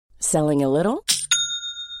Selling a little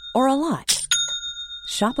or a lot?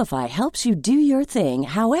 Shopify helps you do your thing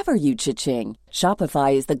however you cha-ching.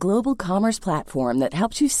 Shopify is the global commerce platform that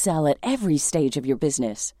helps you sell at every stage of your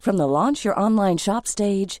business. From the launch your online shop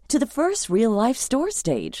stage to the first real-life store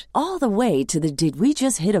stage, all the way to the did we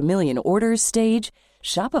just hit a million orders stage.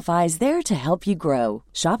 Shopify is there to help you grow.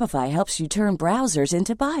 Shopify helps you turn browsers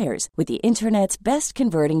into buyers with the internet's best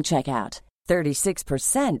converting checkout.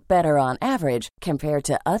 36% better on average compared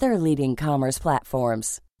to other leading commerce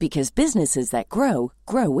platforms. Because businesses that grow,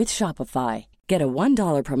 grow with Shopify. Get a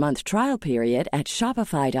 $1 per month trial period at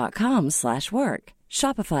shopify.com/work.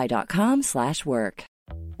 Shopify.com/work.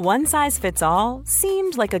 One size fits all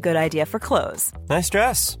seemed like a good idea for clothes. Nice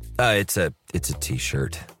dress. It's a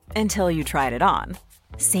t-shirt. Until you tried it on.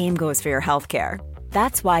 Same goes for your healthcare.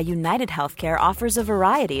 That's why United Healthcare offers a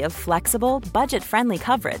variety of flexible, budget-friendly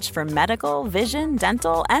coverage for medical, vision,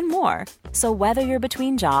 dental, and more. So whether you're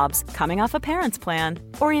between jobs, coming off a parent's plan,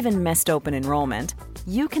 or even missed open enrollment,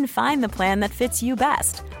 you can find the plan that fits you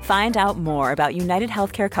best. Find out more about United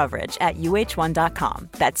Healthcare coverage at uh1.com.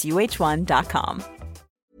 That's uh1.com.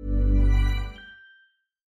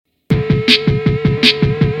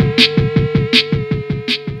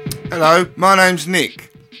 Hello, my name's Nick.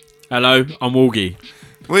 Hello, I'm Walgie.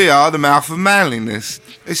 We are the Mouth of Manliness.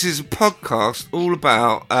 This is a podcast all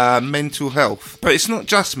about mental health. But it's not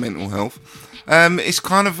just mental health. It's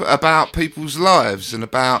kind of about people's lives and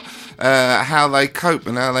about how they cope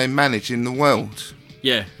and how they manage in the world.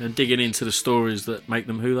 Yeah, and digging into the stories that make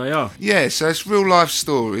them who they are. Yeah, so it's real life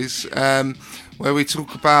stories where we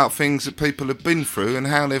talk about things that people have been through and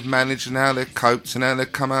how they've managed and how they've coped and how they've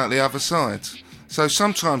come out the other side. So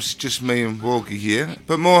sometimes it's just me and Walgie here,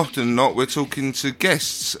 but more often than not we're talking to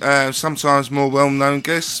guests, sometimes more well-known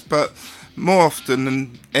guests, but more often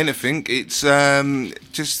than anything it's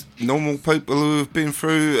just normal people who have been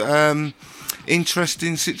through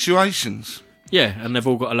interesting situations. Yeah, and they've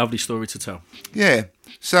all got a lovely story to tell. Yeah,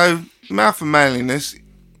 so Mouth of Manliness,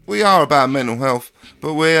 we are about mental health,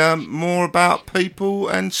 but we're more about people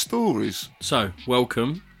and stories. So,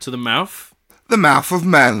 welcome to the Mouth. The Mouth of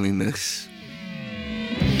Manliness.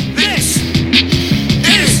 This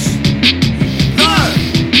is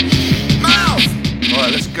the Mouth.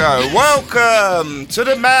 Alright, let's go. Welcome to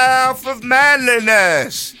the Mouth of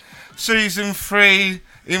Manliness. Season 3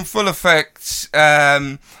 in full effect.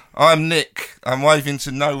 I'm Nick. I'm waving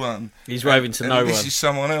to no one. He's waving to no one. This is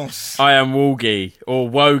someone else. I am Walgie, or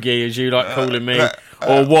Wogie as you like calling me,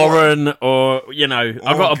 or Warren, or, you know,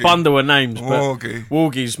 I've got a bundle of names, but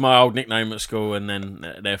Walgie's my old nickname at school, and then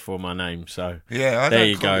therefore my name, so yeah, I there don't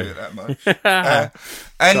you call go. it that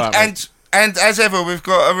much. And as ever, we've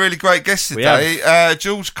got a really great guest today,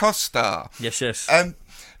 George Costa. Yes.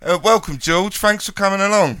 Welcome, George. Thanks for coming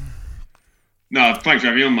along. No, thanks for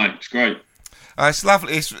having me on, mate. It's great. It's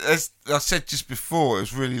lovely. As I said just before, it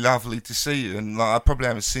was really lovely to see you, and I probably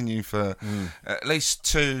haven't seen you for at least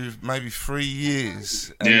 2, maybe 3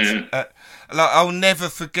 years. And, I'll never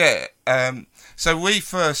forget. So we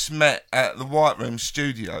first met at the White Room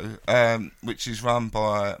Studio, which is run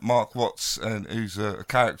by Mark Watts, who's a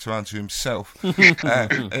character unto himself.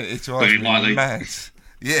 It drives me mad.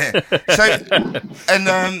 Yeah. So,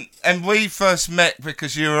 and we first met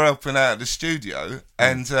because you were helping out at the studio,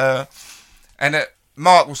 and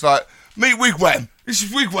Mark was like, "Meet Wigwam. This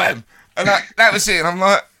is Wigwam," and that was it. And I'm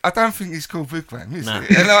like, I don't think he's called Wigwam, is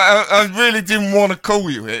it? And I really didn't want to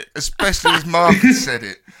call you it, especially as Mark had said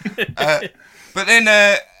it. But then,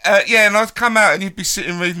 and I'd come out and you'd be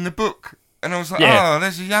sitting reading the book. And I was like, oh,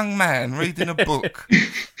 there's a young man reading a book.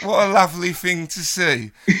 What a lovely thing to see.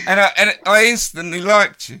 And I instantly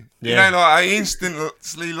liked you. Yeah. You know, I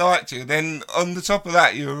instantly liked you. Then on the top of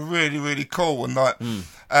that, you were really, really cool. And I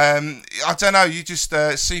don't know, you just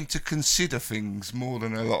seem to consider things more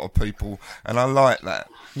than a lot of people. And I like that.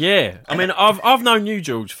 Yeah. I mean, I've known you,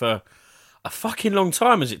 George, for a fucking long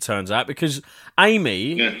time, as it turns out, because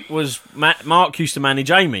Amy was... Mark used to manage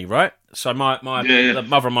Amy, right? So the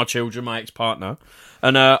mother of my children, my ex-partner.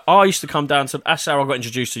 And I used to come down to... That's how I got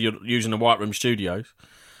introduced to you using the White Room Studios.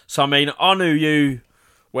 So, I mean, I knew you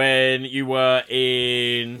when you were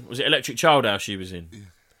in... Was it Electric Child House you was in?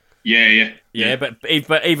 Yeah. Yeah, but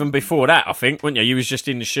even before that, I think, weren't you? You was just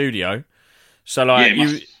in the studio. So, like...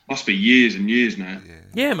 Must be years and years now.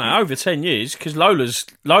 Yeah, man, over 10 years, because Lola's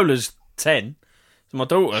 10. My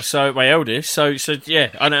daughter, so my eldest. So yeah,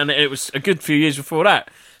 and it was a good few years before that.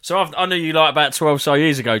 So I knew you like about 12 so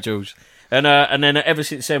years ago, Jules. And then ever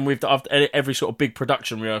since then, I've every sort of big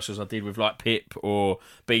production rehearsals I did with like Pip or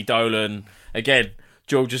B. Dolan. Again,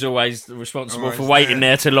 George is always responsible Always for waiting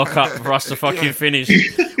there to lock up for us to fucking finish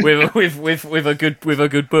with a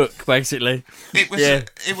good book, basically. It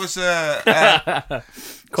was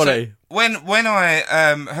quality. So when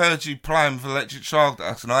I heard you playing with Electric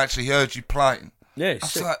Stardust, and I actually heard you playing, Yeah, I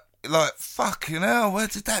was like, fucking hell, where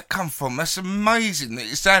did that come from? That's amazing.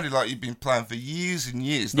 It sounded like you've been playing for years and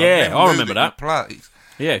years. And Yeah, I remember that. You played.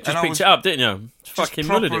 Yeah, just picked it up, didn't you? It's fucking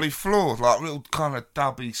properly melody. floored, like real kind of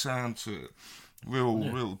dubby sound to it.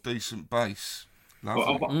 Real decent bass.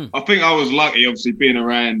 I think I was lucky, obviously, being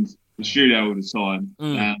around the studio all the time.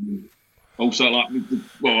 Also, like,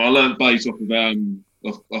 I learned bass off of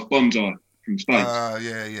Bonsai from Space.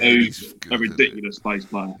 Who's a ridiculous bass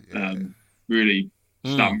player. Really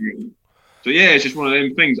stunning. So yeah, it's just one of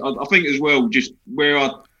them things. I think as well, just where I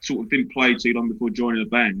sort of didn't play too long before joining a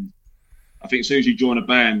band. I think as soon as you join a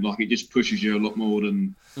band, like, it just pushes you a lot more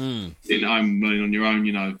than sitting at home running on your own.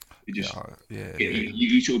 You know, you just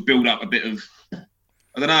you sort of build up a bit of,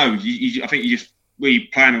 I don't know. I think you just where you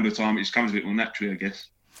plan all the time, it just comes a bit more naturally, I guess.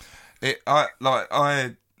 I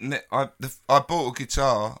bought a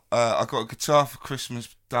guitar. I got a guitar for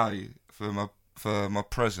Christmas Day for my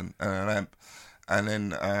present and an amp, and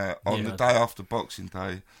then on the day after Boxing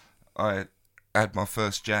Day, I had my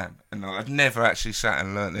first jam, and I'd never actually sat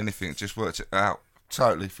and learnt anything. Just worked it out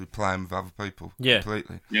totally through playing with other people.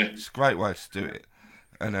 Completely. Yeah, it's a great way to do it,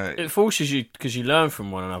 and it forces you because you learn from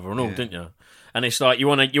one another and all, didn't you? And it's like you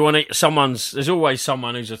want to. There's always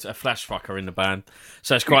someone who's a flash fucker in the band,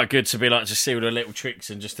 so it's quite good to be like just see all the little tricks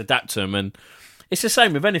and just adapt to them. And it's the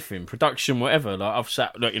same with anything, production, whatever. Like I've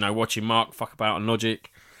sat, watching Mark fuck about on Logic.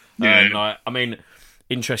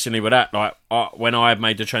 Interestingly with that, when I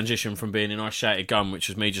made the transition from being in Ice Shouted Gun, which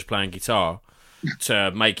was me just playing guitar,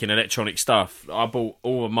 to making electronic stuff, I bought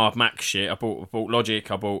all of my Mac shit. I bought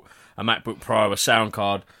Logic, I bought a MacBook Pro, a sound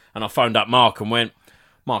card, and I phoned up Mark and went,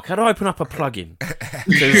 Mark, how do I open up a plugin?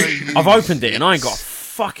 Because I've opened it and I ain't got a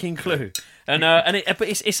fucking clue. But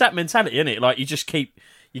it's that mentality, isn't it? Like you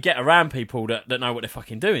get around people that know what they're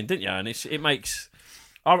fucking doing, didn't you? And it makes.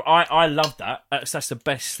 I love that. That's the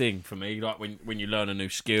best thing for me. Like when you learn a new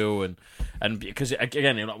skill and because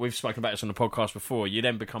again, like we've spoken about this on the podcast before, you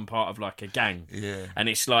then become part of like a gang. Yeah. And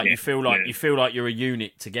it's like you feel like you're a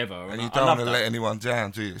unit together. And you don't want to let anyone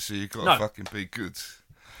down, do you? So you've got to fucking be good.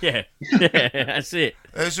 Yeah, that's it.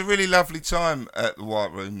 It was a really lovely time at the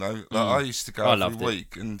White Room, though. Like I used to go every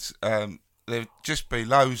week, and there'd just be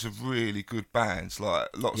loads of really good bands, like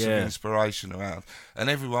lots of inspiration around, and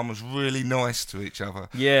everyone was really nice to each other.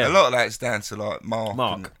 Yeah, a lot of that's down to like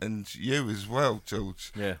Mark. And you as well,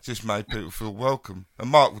 George. Yeah, just made people feel welcome. And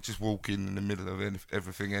Mark would just walk in the middle of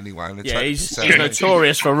everything anyway. And he's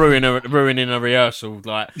notorious for ruining a rehearsal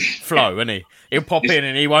like flow, isn't he? He'll pop in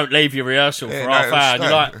and he won't leave your rehearsal for half hour. And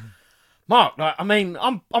you're like, Mark,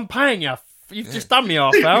 I'm paying you. You've just done me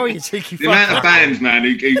half hour. You cheeky the amount of bands, man,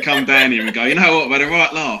 who come down here and go, you know what, we've had a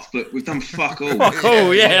right laugh, but we've done fuck all. Fuck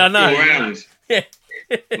all, I know. 4 hours. Yeah.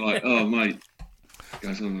 Like, oh, mate.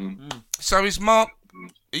 Goes on. So is Mark?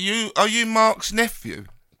 Are you Mark's nephew?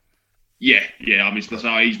 Yeah. I mean,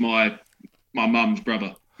 so he's my mum's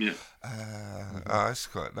brother. Yeah. That's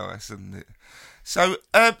quite nice, isn't it? So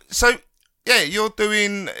yeah, you're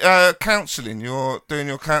doing counselling. You're doing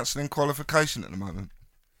your counselling qualification at the moment.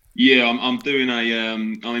 Yeah, I'm doing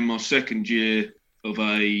I'm in my second year of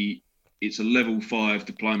it's a level 5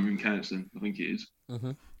 diploma in counselling, I think it is.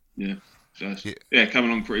 Mm-hmm. Yeah, so it's, coming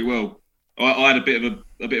along pretty well. I had a bit of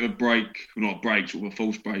a break, well, not a break, sort of a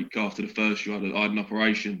false break after the first year. I had an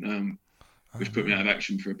operation, which put me out of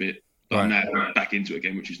action for a bit, but I'm now back into it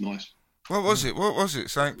again, which is nice. What was it?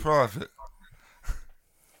 Something private?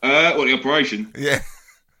 What, the operation? Yeah,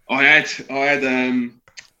 I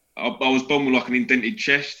was born with like an indented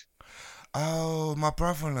chest. Oh, my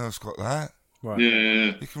brother-in-law's got that. Right.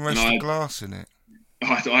 Yeah. You can rest the glass in it. I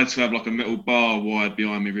had to have like a metal bar wired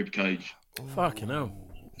behind my rib cage. Fucking hell.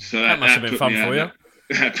 So that must have been fun for you.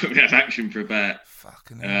 That put me out of action for about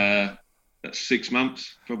that's 6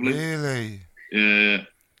 months probably. Really? Yeah.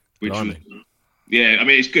 Which was, I mean,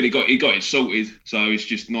 it's good. He got it sorted, so it's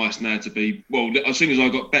just nice now to be. Well, as soon as I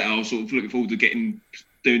got better, I was sort of looking forward to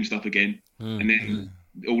doing stuff again, and then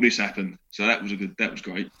all this happened. So that was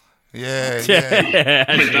great. Yeah. I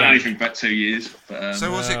haven't done anything for about 2 years. But, so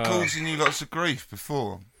was it causing you lots of grief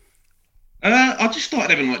before? I just started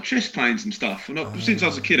having like chest pains and stuff. And since I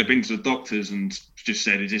was a kid, I've been to the doctors and just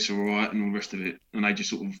said, "Is this all right?" and all the rest of it. And they just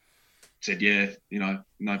sort of said, "Yeah, no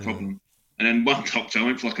problem." And then one doctor, I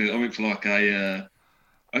went for just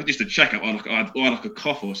a checkup. I had like a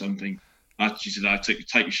cough or something. She said,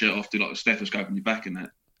 "Take your shirt off, do like a stethoscope on your back and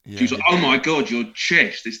that." Yeah. She was like, "Oh my god, your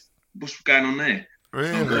chest! What's going on there?"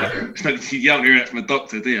 Really? You don't hear that from a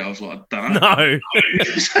doctor, do you? I was like, I don't know.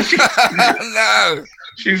 No. No.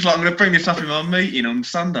 She was like, I'm going to bring this up in my meeting on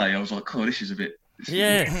Sunday. I was like, oh, this is a bit...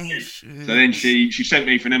 Yeah. So then she sent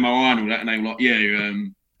me for an MRI and all that, and they were like, yeah,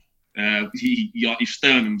 your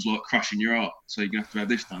sternum's like crushing your heart, so you're going to have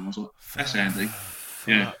this done. I was like, that's handy.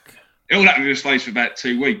 Yeah. It all happened in a space for about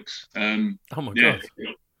 2 weeks. Oh my God.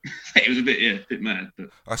 It was a bit mad. But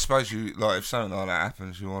I suppose you like if something like that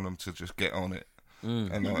happens, you want them to just get on it.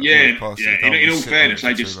 And like, In all fairness,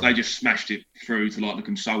 they just smashed it through to like the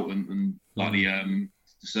consultant and like the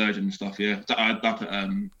surgeon and stuff. Yeah, up at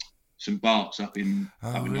St Bart's up in.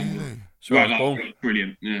 Really? Right,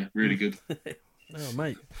 brilliant. Yeah, really good. Oh,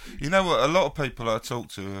 mate. You know what? A lot of people I talk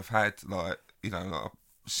to have had like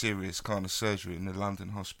serious kind of surgery in the London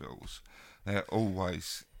hospitals. They're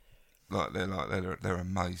always they're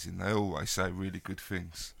amazing. They always say really good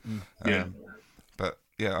things. But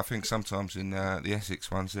yeah, I think sometimes in the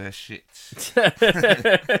Essex ones they're shit.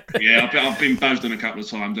 Yeah, I've been buzzed on a couple of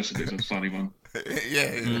times. That's a bit of a funny one. Yeah,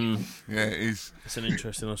 it is. It's an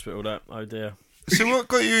interesting hospital, that. Oh dear. So what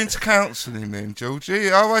got you into counselling then, Georgie?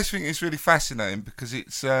 I always think it's really fascinating because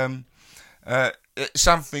it's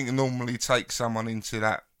something that normally takes someone into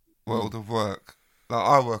that world of work. Like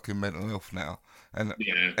I work in mental health now, and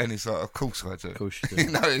it's like, of course I do. Of course you do.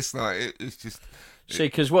 You know, it's like it's just. See,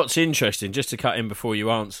 because what's interesting, just to cut in before you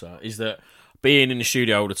answer, is that being in the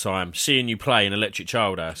studio all the time, seeing you play in Electric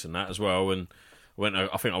Childhouse and that as well, and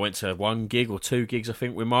I think I went to 1 gig or 2 gigs, I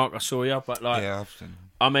think, with Mark. I saw you, but like, yeah, I've seen.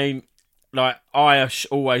 I mean, like I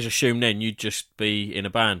always assumed then you'd just be in a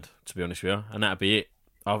band, to be honest with you, and that'd be it.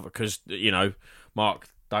 Because Mark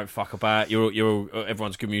don't fuck about. You're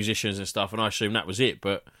everyone's good musicians and stuff, and I assumed that was it.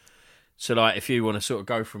 But so like, if you want to sort of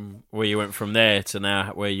go from where you went from there to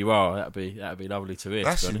now where you are, that'd be lovely to hear.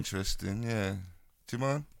 That's interesting. Yeah. Do you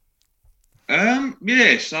mind?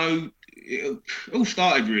 Yeah. So it all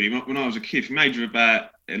started really when I was a kid. From the age of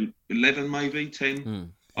about 11, maybe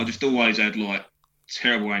 10. I just always had like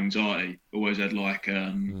terrible anxiety. Always had like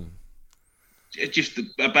just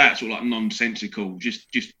about sort of like nonsensical, just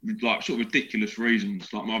like sort of ridiculous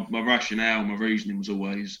reasons. Like my rationale, my reasoning was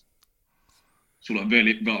always sort of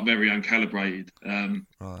very uncalibrated.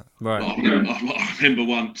 Right. I remember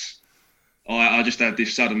once I just had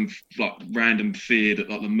this sudden like random fear that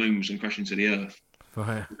like the moon was going to crash into the earth.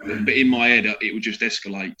 Right. But in my head, it would just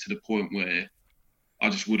escalate to the point where I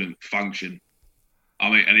just wouldn't function. I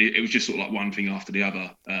mean, and it was just sort of like one thing after the other.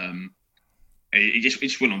 It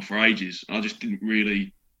just went on for ages. I just didn't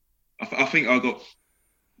really. I think I got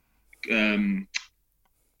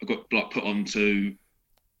like put onto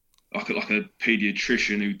like a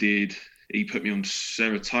paediatrician he put me on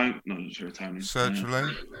serotonin.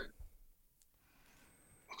 Sertraline.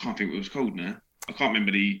 I can't think what it was called now. I can't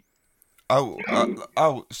remember the.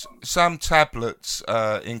 Some tablets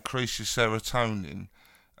increase your serotonin,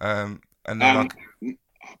 and then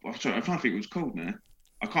I'm sorry, I can't think what it was called now.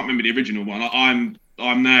 I can't remember the original one.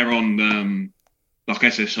 I'm there on like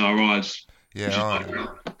SSRIs. Yeah. Like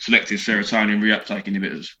selective serotonin reuptake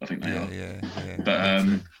inhibitors, I think they are. Yeah. But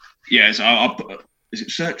so is it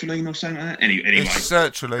sertraline or something like that? Anyway. It's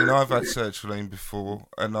sertraline. I've had sertraline before,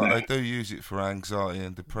 and they do use it for anxiety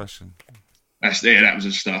and depression. That was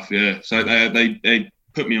the stuff. Yeah. So they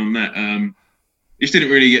put me on that. It just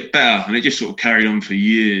didn't really get better, and it just sort of carried on for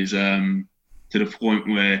years to the point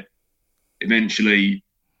where eventually,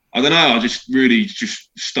 I don't know, I just really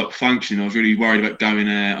stopped functioning. I was really worried about going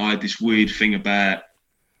out. I had this weird thing about,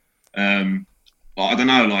 I don't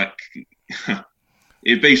know, like,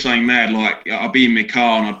 it'd be something mad, like, I'd be in my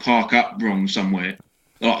car and I'd park up wrong somewhere,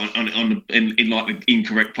 like, in like the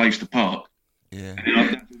incorrect place to park. Yeah. And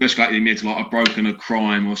it escalated me to like I'd broken a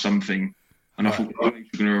crime or something, and I thought the police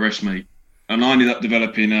were going to arrest me. And I ended up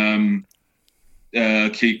developing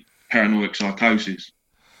acute paranoid psychosis.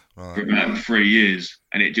 Right. For about 3 years,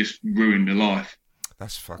 and it just ruined my life.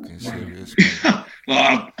 That's fucking serious.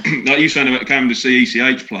 like you saying about coming to see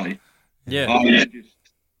ECH play. Yeah.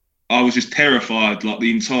 I was just terrified like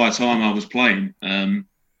the entire time I was playing.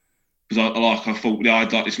 Because I thought I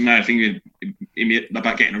had like this mad thing in me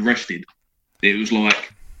about getting arrested. It was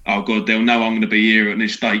like, oh God, they'll know I'm going to be here at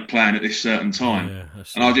this date playing at this certain time. Yeah,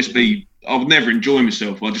 and I would never enjoy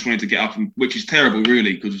myself. I just wanted to get up, which is terrible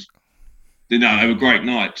really, because they were great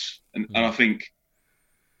nights, and I think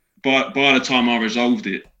by the time I resolved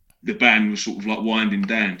it, the band was sort of like winding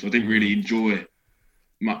down, so I didn't really enjoy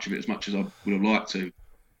much of it as much as I would have liked to.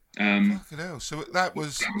 Fucking hell! So that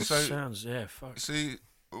was sounds fuck. See,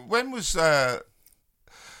 when was so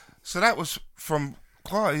that was from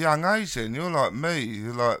quite a young age. Then you're like me.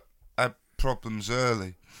 You like had problems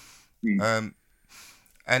early.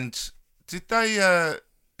 And did they?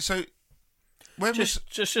 So when just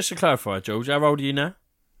to clarify, George, how old are you now?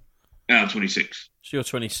 I'm 26. So you're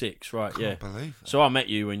 26, right? Can't believe that. So I met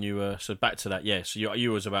you when you were. So back to that, yeah. So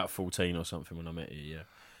you was about 14 or something when I met you, yeah.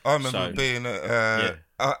 I remember being at.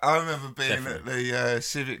 I remember being Definitely. at the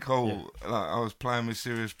Civic Hall. Like I was playing with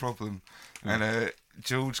Serious Problem, and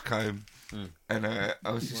George came, and I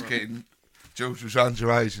was just getting. George was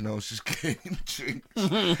underage, and I was just getting drinks.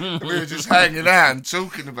 We were just hanging out and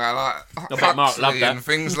talking about Huxley and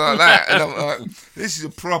things like that. And I'm like, this is a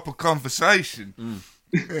proper conversation.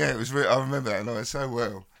 Yeah, it was. I remember that night so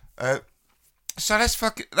well. So that's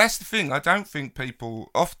the thing. I don't think people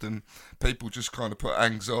just kind of put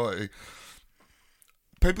anxiety.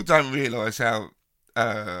 People don't realise how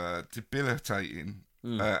debilitating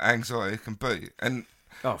anxiety can be, and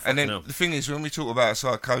then the thing is, when we talk about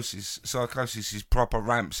psychosis is proper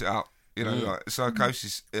ramps it up. You know, like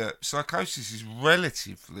psychosis is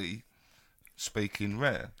relatively speaking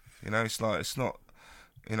rare. You know, it's not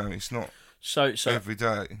so every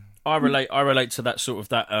day. I relate to that sort of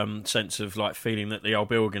that sense of like feeling that the old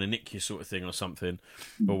bill are going to nick you sort of thing or something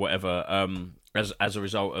or whatever. As a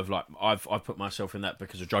result of like I've put myself in that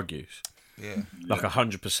because of drug use. Yeah, like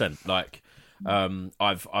 100%. Like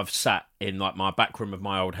I've sat in like my back room of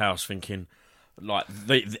my old house thinking like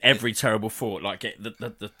every terrible thought, like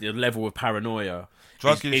the level of paranoia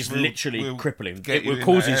is literally crippling. It will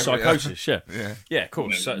cause psychosis. Yeah, of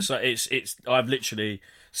course. So it's I've literally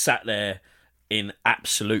sat there in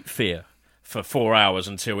absolute fear for 4 hours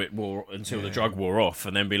until the drug wore off,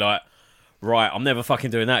 and then be like, right, I'm never fucking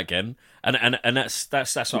doing that again. And that's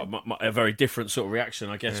like a very different sort of reaction,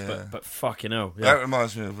 I guess. Yeah. But fucking hell, That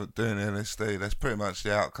reminds me of doing LSD. That's pretty much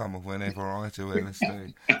the outcome of whenever I do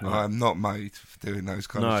LSD. I'm not made for doing those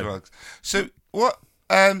kind of drugs. So what?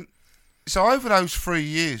 So over those 3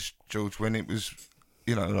 years, George, when it was,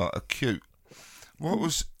 like acute, what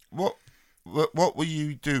were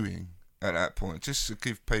you doing at that point? Just to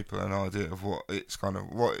give people an idea of what it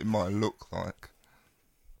might look like.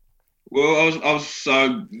 Well, I was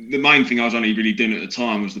so the main thing I was only really doing at the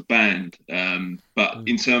time was the band. But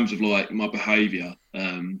in terms of like my behaviour,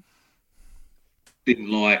 didn't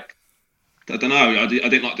like. I don't know. I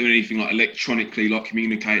didn't like doing anything like electronically, like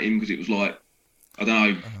communicating, because it was like, I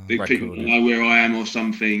don't know, people know where I am or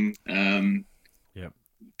something.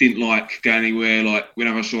 Didn't like going anywhere. Like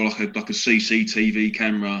whenever I saw like a CCTV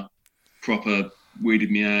camera, proper weirded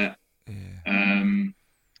me out.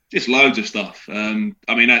 Just loads of stuff. I mean,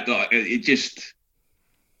 it just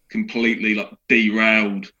completely like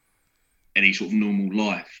derailed any sort of normal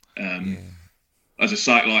life. As I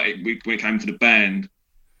say, like when it came to the band,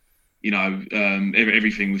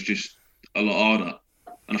 everything was just a lot harder.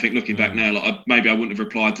 And I think looking back now, like maybe I wouldn't have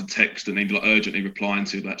replied to text and then be like urgently replying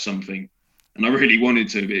to about something, and I really wanted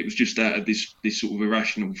to, but it was just out of this sort of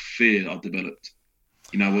irrational fear I developed.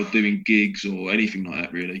 Or doing gigs or anything like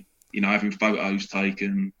that, really. Having photos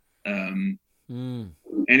taken. Anything,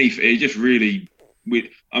 it just really.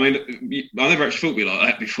 I mean, I never actually thought of it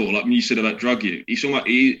like that before. Like when you said about drug use,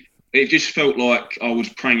 it just felt like I was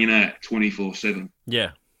pranging out 24/7.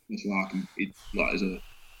 Yeah, it's like as a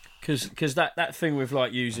because that thing with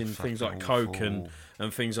like using things like coke and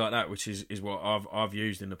things like that, which is what I've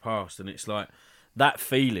used in the past, and it's like that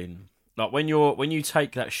feeling, like when you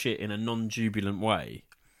take that shit in a non-jubilant way.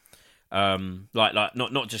 Like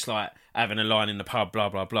not just like having a line in the pub, blah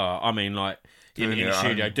blah blah. I mean, like in the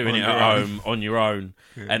studio, doing it at home on your own,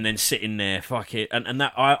 and then sitting there, fuck it, and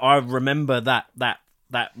that I remember that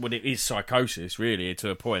when it is psychosis, really, to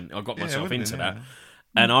a point. I got myself into that,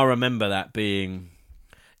 and I remember that being,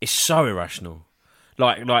 it's so irrational,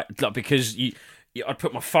 like because I'd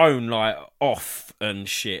put my phone like off and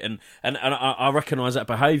shit, and I recognise that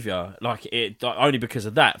behaviour like it only because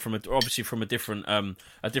of that obviously from a different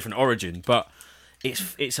origin, but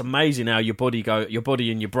it's amazing how your body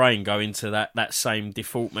and your brain go into that same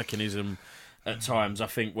default mechanism at times. I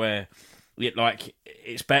think where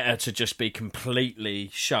it's better to just be completely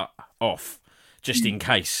shut off just in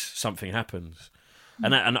case something happens,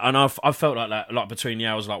 and I've felt like that like between the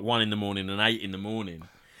hours like 1 a.m. and 8 a.m.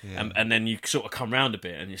 Yeah. And then you sort of come round a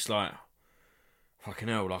bit, and it's like, fucking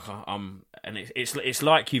hell, like I'm, and it's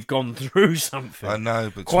like you've gone through something. I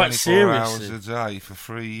know, but quite 24 hours a day for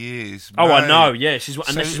 3 years. Oh, mate. I know, yeah. This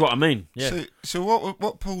is what I mean. Yeah. So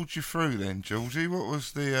what pulled you through then, Georgie? What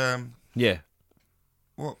was the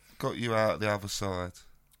what got you out the other side?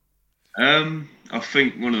 I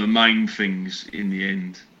think one of the main things in the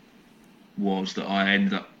end was that I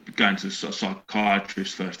ended up going to a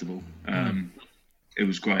psychiatrist first of all. It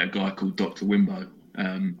was great, a guy called Dr. Wimbo,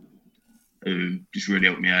 who just really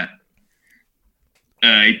helped me out.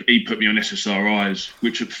 He put me on SSRIs,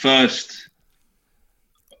 which at first,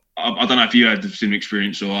 I don't know if you had the same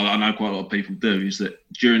experience, or I know quite a lot of people do, is that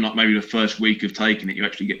during like maybe the first week of taking it, you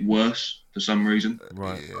actually get worse for some reason.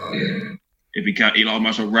 Right. It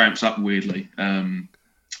almost like ramps up weirdly.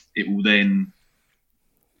 It will then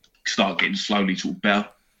start getting slowly sort of better.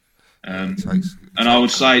 And I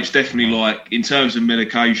would say it's definitely like, in terms of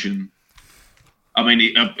medication, I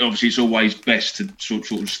mean, obviously it's always best to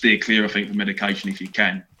sort of steer clear, I think, for medication if you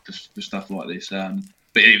can, for stuff like this.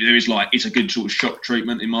 But there is like, it's a good sort of shock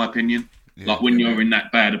treatment, in my opinion. Yeah, like when you're in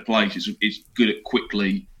that bad a place, it's good at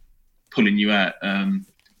quickly pulling you out.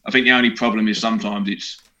 I think the only problem is sometimes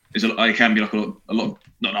it can be like a lot.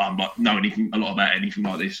 Not that I'm like know a lot about anything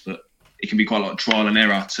like this, but it can be quite like trial and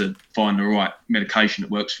error to find the right medication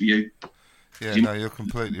that works for you. Yeah, no, you're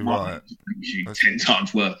completely right. 10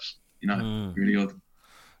 times worse. Really odd.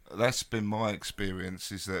 That's been my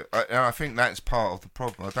experience. Is that I think that's part of the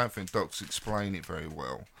problem. I don't think doctors explain it very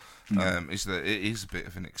well. Is that it is a bit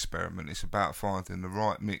of an experiment. It's about finding the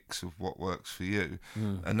right mix of what works for you,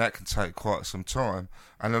 and that can take quite some time.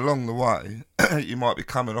 And along the way, you might be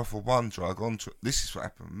coming off of one drug onto. This is what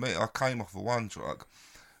happened with me. I came off of one drug,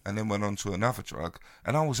 and then went on to another drug,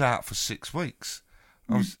 and I was out for 6 weeks.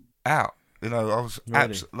 I was out. I was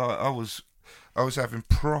really? I was having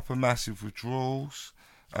proper massive withdrawals,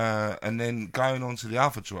 and then going on to the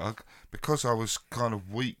other drug, because I was kind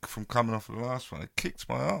of weak from coming off of the last one, it kicked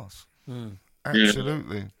my ass.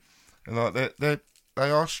 Absolutely. And like they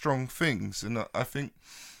are strong things, and I think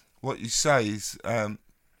what you say is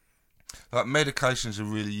like medication is a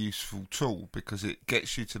really useful tool because it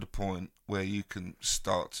gets you to the point where you can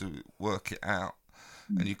start to work it out,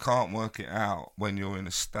 and you can't work it out when you're in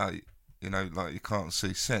a state. Like you can't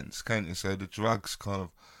see sense, can you? So the drugs kind of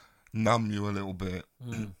numb you a little bit.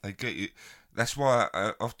 They get you. That's why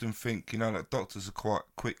I often think, that doctors are quite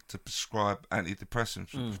quick to prescribe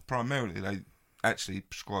antidepressants. Primarily, they actually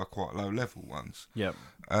prescribe quite low-level ones. Yeah.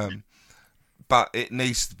 But it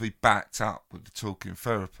needs to be backed up with the talking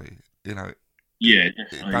therapy. Yeah,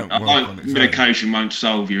 definitely. Medication won't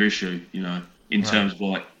solve your issue. In terms of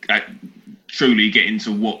like truly getting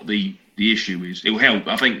to what the issue is. It will help.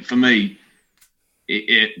 I think for me,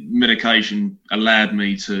 medication allowed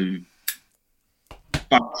me to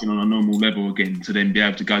function on a normal level again, to then be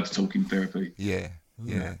able to go to talking therapy. Yeah.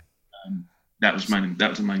 That was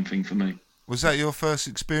the main thing for me. Was that your first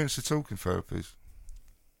experience of talking therapies?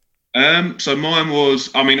 So mine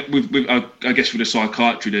was, I mean, I guess with a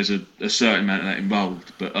psychiatry, there's a certain amount of that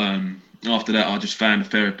involved. But after that, I just found a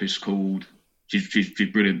therapist called, she's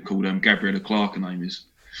brilliant, called Gabriella Clark, her name is.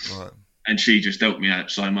 Right. And she just helped me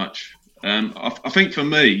out so much. I think for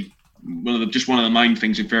me, one of the main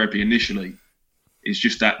things in therapy initially is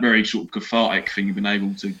just that very sort of cathartic thing of being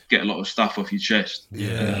able to get a lot of stuff off your chest.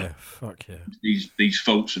 Yeah, fuck yeah. These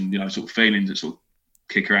thoughts and sort of feelings that sort of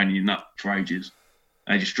kick around in your nut for ages.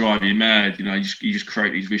 They just drive you mad. You just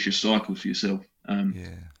create these vicious cycles for yourself. And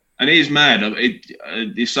it is mad.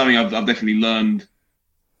 It's something I've definitely learned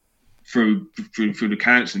through the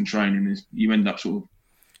counselling training. Is you end up sort of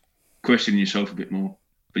questioning yourself a bit more.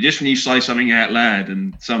 But just when you say something out loud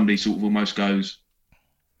and somebody sort of almost goes,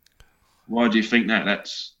 "Why do you think that?"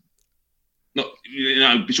 That's not,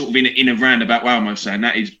 sort of in a roundabout way, almost saying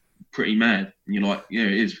that is pretty mad. And you're like, yeah,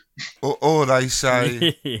 it is. Or they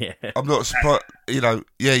say, I'm not surprised,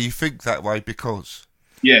 you think that way because.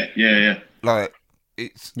 Yeah. Like,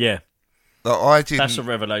 it's. Yeah. Like, I didn't. That's a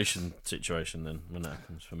revelation situation then, when that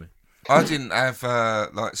happens for me. I didn't have,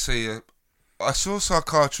 I saw a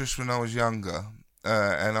psychiatrist when I was younger,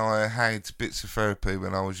 and I had bits of therapy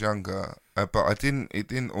when I was younger, but it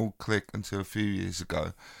didn't all click until a few years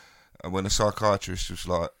ago, when a psychiatrist was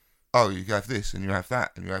like, "Oh, you have this, and you have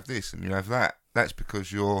that, and you have this, and you have that. That's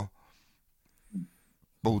because you're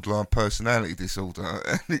borderline personality disorder."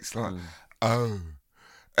 And it's like, oh.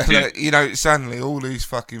 And, suddenly all these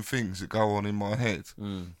fucking things that go on in my head,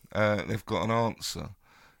 they've got an answer.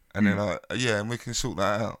 And they're like, and we can sort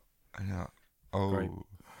that out. And you're like, oh. Great.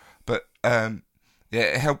 But,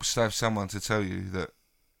 it helps to have someone to tell you that,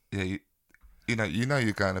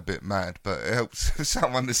 you're going a bit mad, but it helps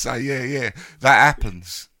someone to say, that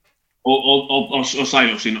happens. I'll say,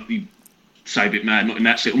 obviously, not you say a bit mad, not in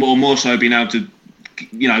that sense, or more so being able to,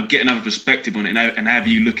 get another perspective on it and have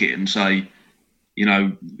you look at it and say,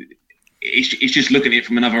 it's just looking at it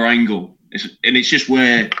from another angle. It's just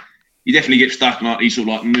where you definitely get stuck in like these sort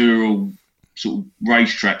of like neural sort of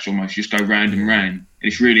racetracks almost, just go round and round. And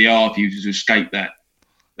it's really hard for you to escape that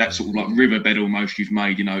sort of like riverbed almost you've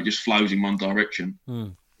made, it just flows in one direction.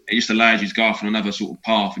 It just allows you to go off on another sort of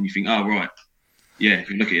path and you think, oh, right. Yeah, if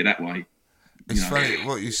you look at it that way. It's funny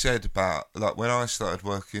what you said about like when I started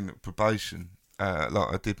working at probation.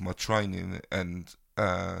 Like I did my training and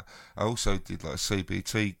I also did like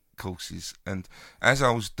CBT courses, and as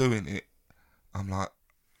I was doing it, I'm like,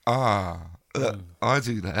 I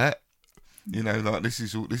do that. You know, like this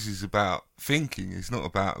is about thinking. It's not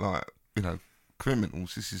about like, you know,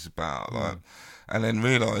 criminals. This is about like, and then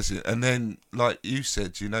realise it, and then like you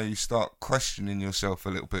said, you know, you start questioning yourself a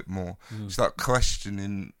little bit more. Start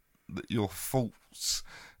questioning your thoughts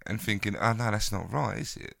and thinking, oh no, that's not right,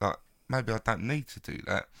 is it? Like maybe I don't need to do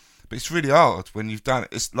that. But it's really hard when you've done it.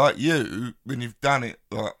 It's like you when you've done it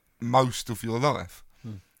like most of your life.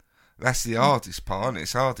 That's the hardest part, and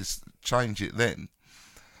it's hardest to change it then.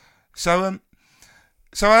 So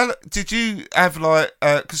did you have like,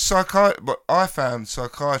 because I found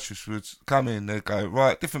psychiatrists would come in, they'd go,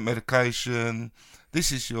 right, different medication,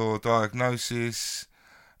 this is your diagnosis,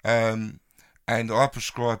 and I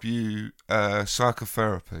prescribe you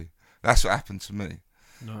psychotherapy. That's what happened to me.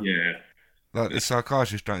 No. Yeah. Like the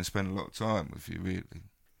psychiatrists don't spend a lot of time with you, really.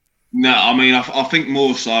 No, I mean, I think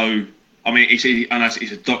more so, I mean, it's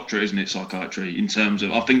a doctorate, isn't it, psychiatry, in terms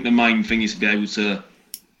of, I think the main thing is to be able to,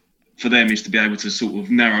 for them, is to be able to sort of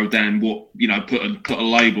narrow down what, you know, put a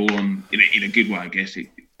label on, in a good way, I guess,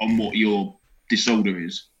 on what your disorder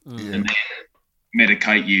is, and then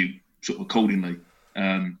medicate you sort of accordingly.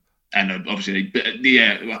 And obviously, but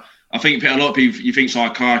yeah, I think a lot of people, you think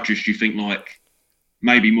psychiatrists, you think like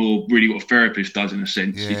maybe more really what a therapist does in a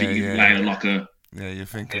sense. You think you're laying on like a, you're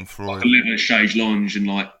thinking Freud, like a leather chaise lounge and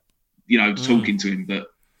like, you know, talking to him, but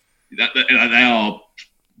they are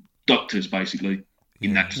doctors basically.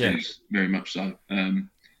 In that sense, very much so. But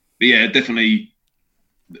yeah, definitely,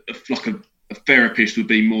 like a therapist would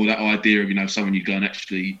be more that idea of, you know, someone you go and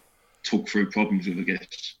actually talk through problems with, I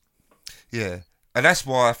guess. Yeah, and that's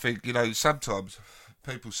why I think, you know, sometimes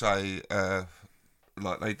people say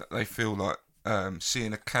like they feel like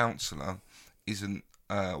seeing a counsellor isn't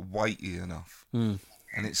weighty enough, and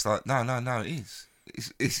it's like no, it is.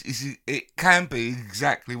 It can be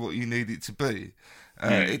exactly what you need it to be.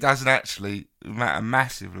 It doesn't actually matter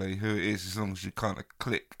massively who it is, as long as you kind of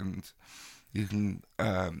click and you can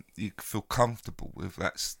you feel comfortable with.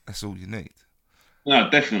 That's all you need. No,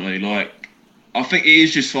 definitely. Like, I think it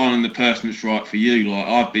is just finding the person that's right for you. Like,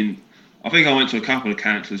 I think I went to a couple of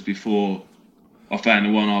counsellors before I found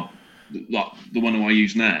the one who I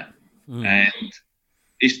use now, and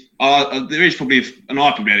it's there is probably and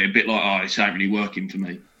I probably had it a bit like, this ain't really working for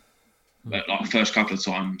me. But like the first couple of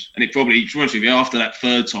times, and it probably, to be honest with you, after that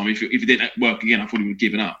third time, if it didn't work again, I probably would have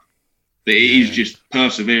given up. But it is just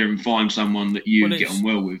persevere and find someone that you get on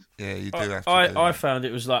well with. Yeah, you do have to. I found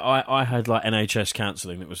it was like I had like NHS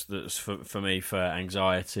counselling that was for me for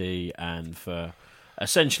anxiety and for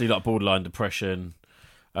essentially like borderline depression,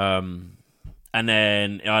 and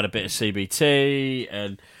then I had a bit of CBT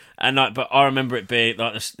and like, but I remember it being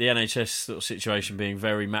like the NHS sort of situation being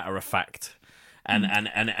very matter of fact. And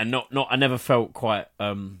not I never felt quite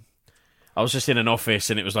I was just in an office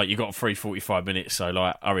and it was like, you got 45 minutes, so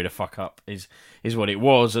like hurry the fuck up is what it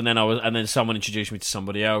was. And then someone introduced me to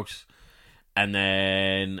somebody else, and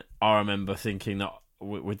then I remember thinking that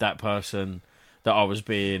with that person that I was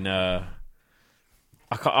being I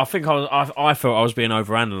felt I was being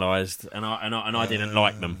overanalyzed, and I didn't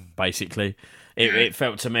like them basically. It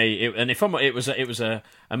felt to me, it was a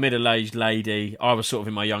middle-aged lady. I was sort of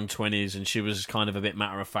in my young 20s, and she was kind of a bit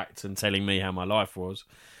matter-of-fact and telling me how my life was.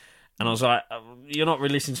 And I was like, you're not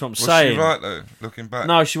really listening to what I'm saying. Was she right, though, looking back?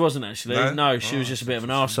 No, she wasn't, actually. No, she was just a bit of an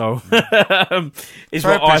arsehole. Is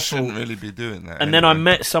what I shouldn't really be doing that. And then I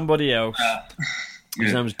met somebody else.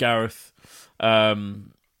 His name was Gareth.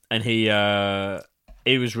 And he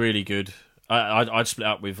was really good. I'd split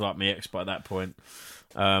up with like my ex by that point.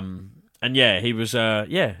 And yeah, he was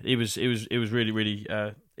really, really.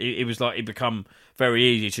 It was like it become very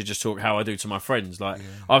easy to just talk how I do to my friends. Like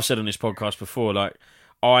I've said on this podcast before, like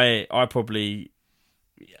I probably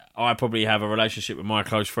have a relationship with my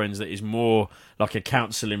close friends that is more like a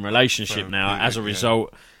counselling relationship now. As a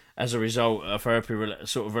result of therapy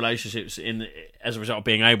sort of relationships as a result of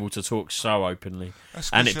being able to talk so openly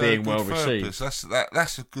and it being well received.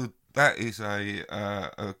 That's a good. That is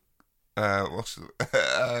a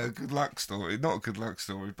good luck story. Not a good luck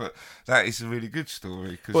story, but that is a really good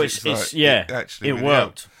story because it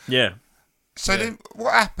worked. Yeah. So then,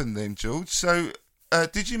 what happened then, George? So,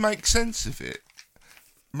 did you make sense of it?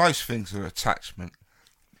 Most things are attachment.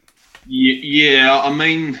 Yeah. I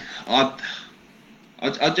mean, I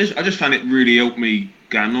just found it really helped me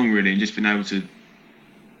going along, really, and just being able to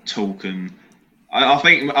talk. And I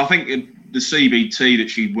think the CBT that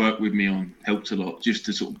she worked with me on helped a lot, just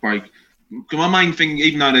to sort of my main thing,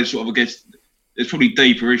 even though there's sort of, I guess, there's probably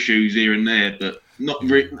deeper issues here and there, but not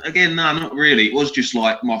not really. It was just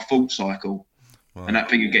like my thought cycle, and that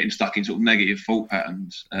thing of getting stuck in sort of negative thought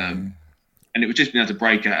patterns. And it was just being able to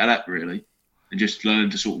break out of that really, and just learn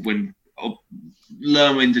to sort of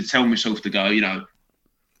learn when to tell myself to go, you know,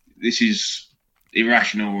 this is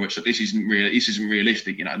irrational, or this isn't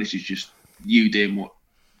realistic. You know, this is just you doing what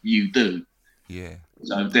you do. Yeah.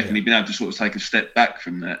 So I've definitely been able to sort of take a step back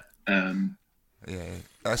from that. Yeah,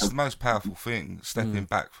 that's the most powerful thing, stepping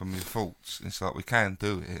back from your thoughts. It's like we can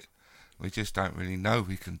do it, we just don't really know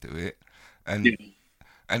we can do it, and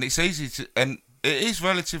it's easy to, and it is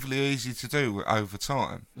relatively easy to do over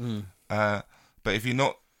time. But if you're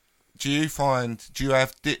not, do you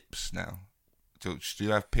have dips now? Do you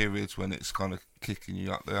have periods when it's kind of kicking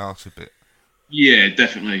you up the arse a bit? Yeah,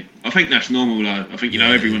 definitely. I think that's normal though. I think, you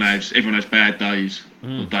know, everyone has bad days,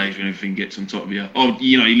 or days when everything gets on top of you. Or,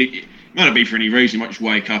 you know, it might not be for any reason. You might just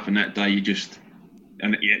wake up and that day you're just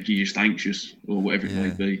anxious or whatever it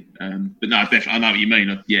may be. But no, definitely, I know what you mean.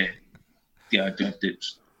 I do have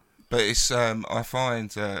dips. But it's I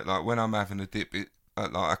find like when I'm having a dip,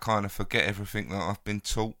 like I kind of forget everything that I've been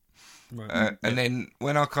taught. Right. And then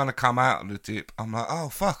when I kind of come out of the dip, I'm like, oh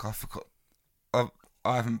fuck, I forgot.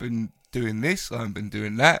 I haven't been doing this, I haven't been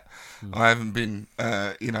doing that, I haven't been,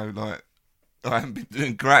 you know, like, I haven't been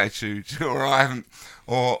doing gratitude, or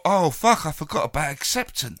oh fuck, I forgot about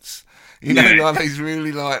acceptance. You know, like these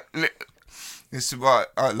really like, it's like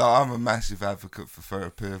I'm a massive advocate for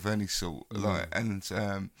therapy of any sort, like,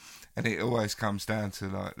 and it always comes down to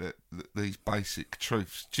like these basic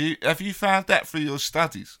truths. Have you found that through your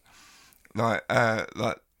studies, like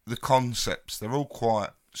the concepts? They're all quite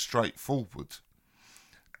straightforward.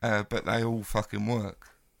 But they all fucking work.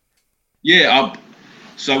 Yeah,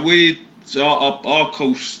 our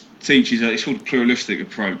course teaches it's called a pluralistic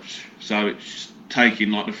approach. So it's taking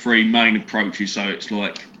like the three main approaches. So it's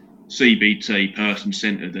like CBT,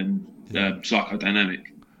 person-centered, and psychodynamic.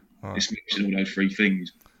 Right. It's mixing all those three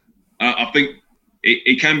things. I think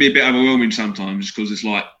it can be a bit overwhelming sometimes because it's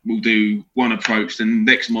like we'll do one approach, then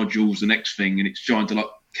the next module's the next thing, and it's trying to like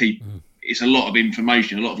keep. It's a lot of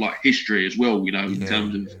information, a lot of like history as well, you know, in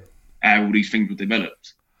terms of how all these things were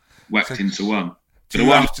developed, whacked into one. Do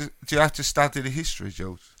you have to study the history,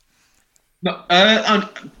 George? No,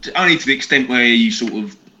 only to the extent where you sort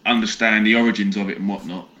of understand the origins of it and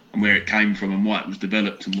whatnot, and where it came from and why it was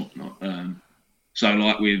developed and whatnot. So,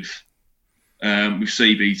 like with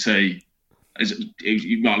CBT,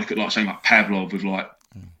 you might look at like something like Pavlov with like,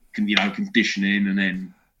 you know, conditioning, and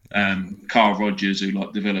then Carl Rogers, who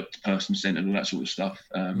like developed person-centered, all that sort of stuff.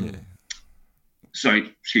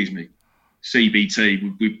 Excuse me,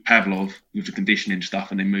 CBT with Pavlov with the conditioning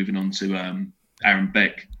stuff, and then moving on to Aaron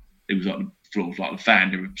Beck, who was like the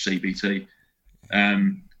founder of CBT.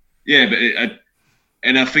 And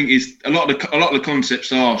I think it's a lot of the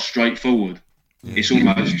concepts are straightforward. It's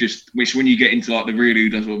almost just when you get into like the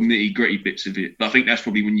really sort of nitty-gritty bits of it. But I think that's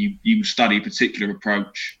probably when you study a particular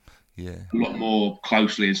approach. A lot more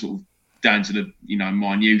closely and sort of down to the, you know,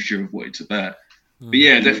 minutiae of what it's about. But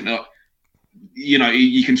yeah, definitely, you know,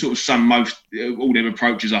 you can sort of sum all them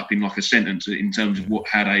approaches up in like a sentence in terms of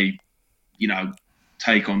how they, you know,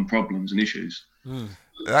 take on problems and issues.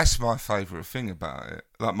 That's my favourite thing about it.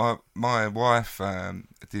 Like my wife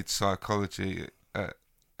did psychology at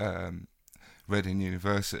Reading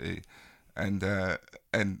University, and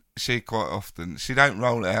she quite often, she don't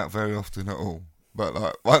roll it out very often at all. But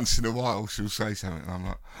like once in a while, she'll say something, and I'm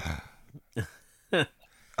like,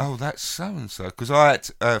 "Oh, that's so and so." Because I had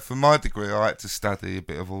to, for my degree, I had to study a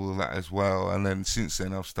bit of all of that as well. And then since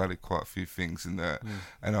then, I've studied quite a few things in there,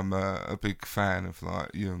 and I'm a big fan of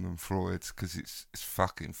like Jung and Freud because it's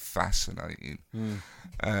fucking fascinating,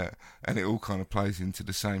 and it all kind of plays into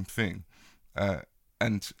the same thing.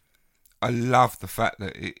 And I love the fact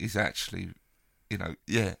that it is actually, you know,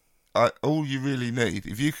 all you really need,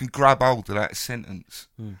 if you can grab hold of that sentence,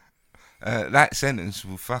 that sentence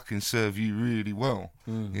will fucking serve you really well.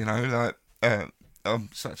 You know, like I'm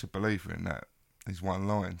such a believer in that, these one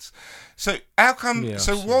lines. So how come? Yeah,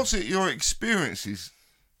 so was it your experience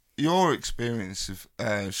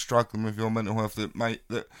of struggling with your mental health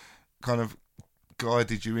that kind of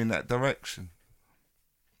guided you in that direction?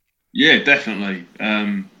 Yeah, definitely.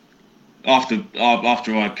 After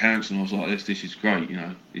I had cancer, I was like, this is great, you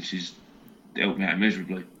know, this is helped me out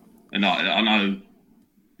immeasurably. And I know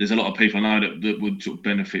there's a lot of people I know that would sort of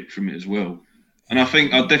benefit from it as well. And I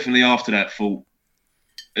think I definitely after that thought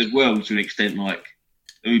as well, to an extent, like,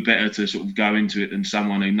 it would be better to sort of go into it than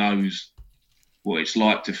someone who knows what it's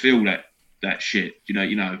like to feel that shit, you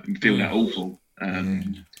know, and feel that awful.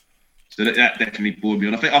 So that definitely bored me.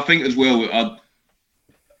 And I think as well,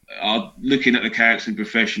 looking at the counselling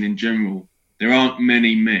profession in general, there aren't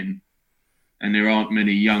many men, and there aren't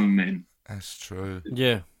many young men. That's true.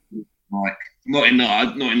 Yeah. Like not in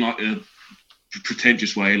like a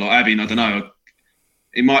pretentious way. Like having, I don't know,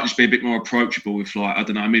 it might just be a bit more approachable if, like, I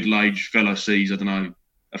don't know, a middle-aged fella sees, I don't know,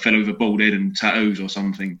 a fella with a bald head and tattoos or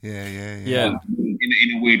something. Yeah.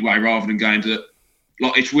 In a weird way, rather than going to,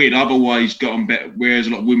 like, it's weird. I've always got on better, whereas a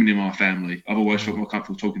lot of women in my family, I've always felt more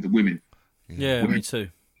comfortable talking to women. Yeah, me too.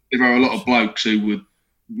 There are a lot of blokes who would,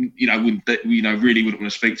 really wouldn't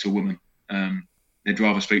want to speak to a woman. They'd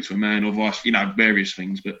rather speak to a man or vice, various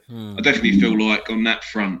things. But I definitely feel like on that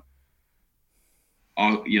front,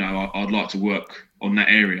 I'd like to work on that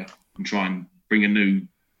area and try and bring a new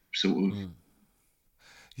sort of.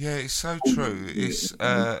 Yeah, it's so true. It's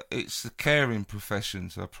the caring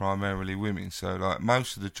professions are primarily women. So, like,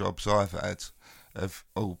 most of the jobs I've had have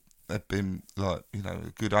been, like,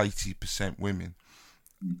 a good 80% women,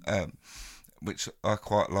 which I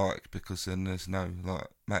quite like, because then there's no, like,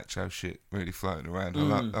 macho shit really floating around.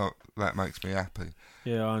 That makes me happy.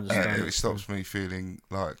 Yeah, I understand. It stops me feeling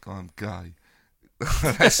like I'm gay.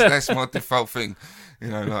 that's my default thing.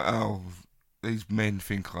 Like, these men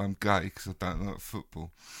think I'm gay because I don't like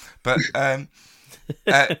football. But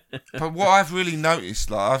but what I've really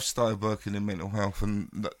noticed, like, I've started working in mental health,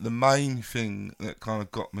 and the main thing that kind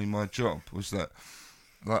of got me my job was that,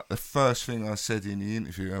 like, the first thing I said in the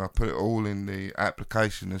interview, and I put it all in the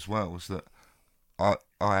application as well, was that I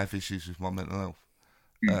have issues with my mental health,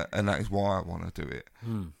 and that is why I want to do it.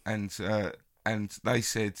 And they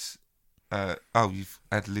said, you've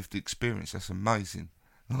had lived experience. That's amazing.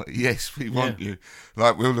 Like, yes, we want you.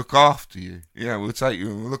 Like, we'll look after you. We'll take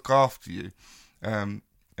you and we'll look after you. And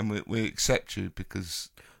we accept you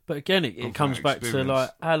because. But again, it comes back to,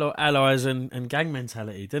 like, allies and gang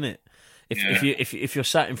mentality, doesn't it? If you're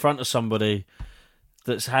sat in front of somebody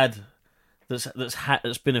that's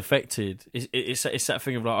been affected, it's that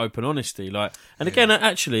thing of, like, open honesty, like, and again,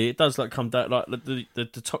 actually, it does, like, come down, like,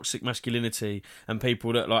 the toxic masculinity and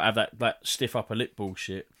people that, like, have that stiff upper lip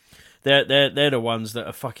bullshit. They're the ones that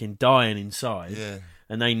are fucking dying inside,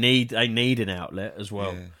 and they need an outlet as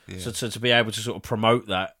well. So to be able to sort of promote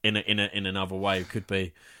that in another way could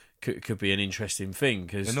be an interesting thing,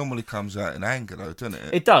 because it normally comes out in anger, though, doesn't it?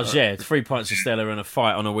 It does, yeah. 3 pints of Stella and a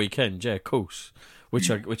fight on a weekend, yeah, of course, which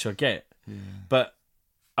I get. Yeah. But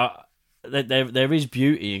there is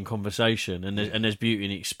beauty in conversation, and there's beauty in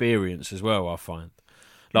experience as well. I find,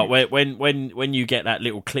 like, when you get that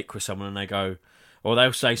little click with someone and they go, or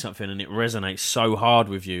they'll say something and it resonates so hard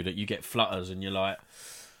with you that you get flutters and you're like,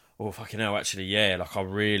 oh, fucking hell, actually, yeah, like, I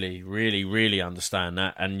really, really, really understand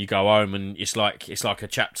that. And you go home and it's like a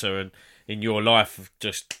chapter and in your life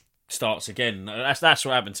just starts again. That's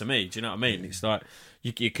what happened to me. Do you know what I mean? It's like,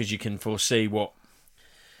 because you can foresee what,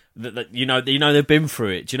 that they've been through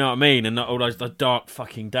it. Do you know what I mean? And all those dark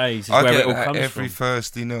fucking days is where it all comes from. Every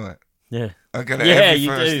Thursday night. Yeah. I get it every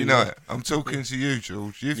Thursday night. I'm talking to you,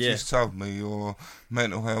 George. You've just told me your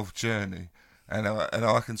mental health journey, and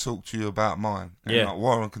I can talk to you about mine. And like,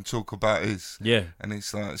 Warren can talk about his. Yeah. And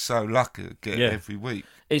it's like so lucky to get it every week.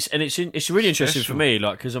 It's really interesting for me,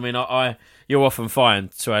 like, because I mean, you'll often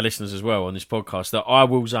find, to our listeners as well on this podcast, that I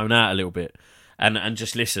will zone out a little bit and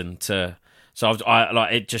just listen to. So I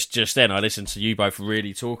like it. Just then I listened to you both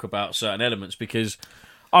really talk about certain elements, because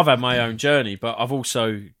I've had my own journey, but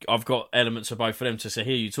I've got elements of both of them to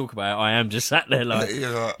hear you talk about it. I am just sat there like,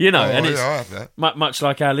 and it's much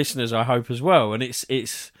like our listeners, I hope, as well. And it's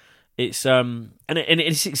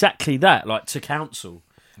exactly that, like, to counsel.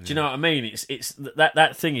 Do you know what I mean? It's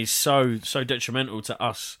that thing is so detrimental to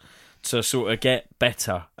us to sort of get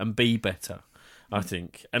better and be better, I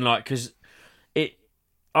think. And, like, because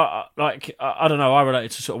I don't know, I relate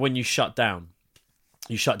it to sort of when you shut down.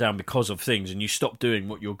 You shut down because of things, and you stop doing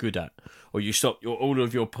what you're good at, or you stop all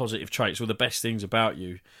of your positive traits, all the best things about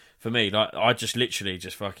you. For me, like, I just literally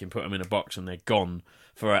just fucking put them in a box and they're gone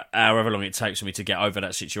for however long it takes for me to get over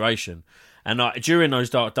that situation. And, like, during those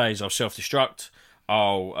dark days, I'll self-destruct.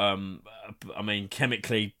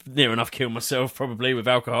 Chemically near enough kill myself, probably, with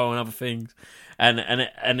alcohol and other things. And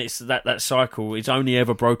it's that cycle is only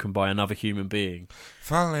ever broken by another human being.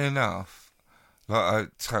 Funnily enough, like, I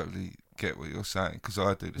totally get what you're saying, because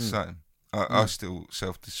I do the same. I still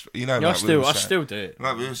self-destruct. I still do it.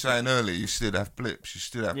 Like we were saying earlier, you still have blips, you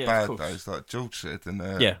still have bad days, like George said, and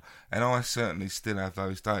I certainly still have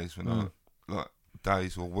those days when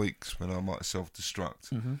days or weeks when I might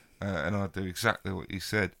self-destruct, and I do exactly what you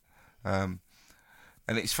said, and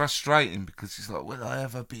it's frustrating because it's like, will I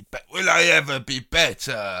ever be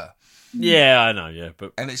better? Yeah, I know,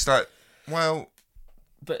 but and it's like, Well,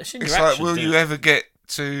 but it's like, will you ever get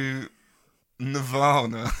to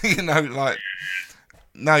Nirvana? Like,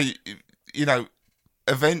 no,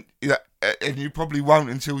 and you probably won't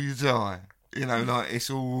until you die. Like, it's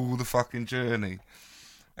all the fucking journey,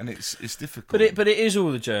 and it's difficult. But it is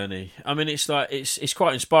all the journey. I mean, it's like it's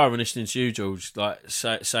quite inspiring listening to you, George, like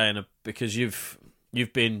saying because you've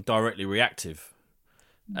been directly reactive.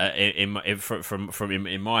 In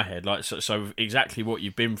my head, like so exactly what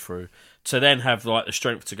you've been through, to then have like the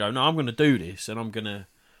strength to go, no, I'm going to do this, and I'm going to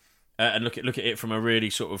and look at it from a really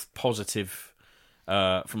sort of positive,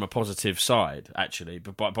 from a positive side, actually.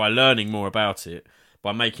 But by learning more about it,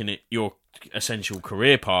 by making it your essential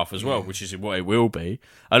career path as well, which is what it will be,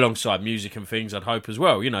 alongside music and things, I'd hope as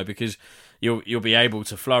well, because you'll be able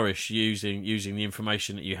to flourish using the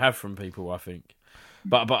information that you have from people, I think.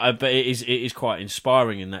 But it is quite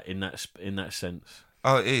inspiring in that sense.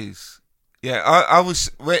 Oh, it is. Yeah, I was.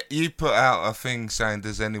 You put out a thing saying,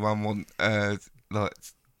 "Does anyone want like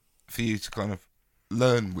for you to kind of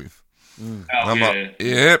learn with?" I'm like,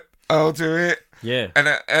 "Yep, I'll do it." Yeah. And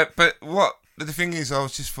but the thing is, I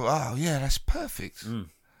was just thought, "Oh yeah, that's perfect."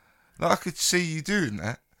 Like, I could see you doing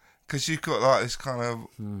that because you've got like this kind of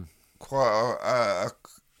quite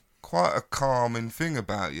a calming thing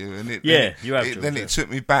about you, and it took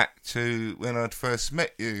me back to when I'd first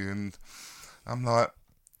met you, and I'm like,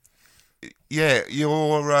 yeah,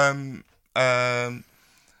 you're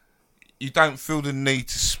you don't feel the need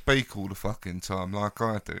to speak all the fucking time like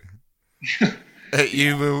I do.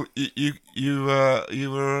 You were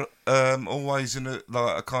always in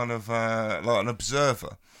a kind of like an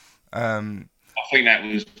observer. I think that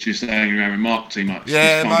was just hanging around with Mark too much.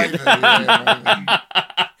 Yeah, maybe.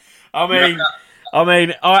 I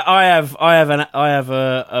mean, I have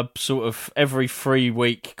a sort of every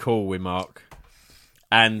 3-week call with Mark,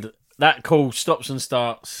 and that call stops and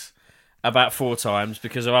starts about 4 times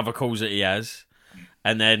because of other calls that he has,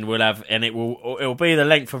 and then it'll be the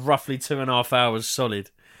length of roughly 2.5 hours solid,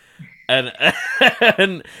 and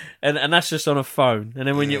that's just on a phone. And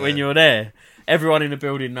then when you're there, everyone in the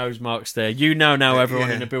building knows Mark's there. Now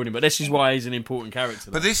everyone in the building, but this is why he's an important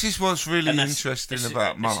character. But this is what's really interesting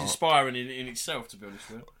about Mark. It's inspiring in itself, to be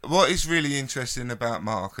honest with you. What is really interesting about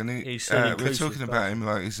Mark, and we're talking about him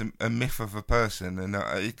like he's a myth of a person, and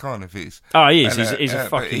he kind of is. Oh, he is. He's a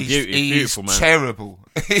fucking beautiful man. Terrible.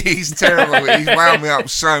 He's terrible. He's wound me up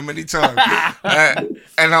so many times,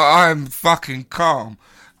 and I'm fucking calm.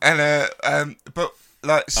 And but.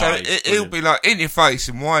 Like, so it'll be like in your face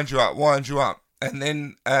and wind you up, and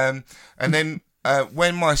then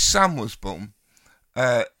when my son was born,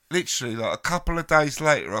 literally like a couple of days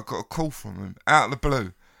later, I got a call from him out of the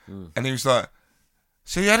blue, and he was like,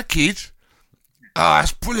 "So you had a kid? Oh,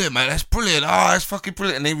 that's brilliant, mate. That's brilliant. Oh, that's fucking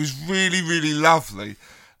brilliant." And he was really, really lovely,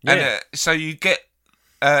 and so you get,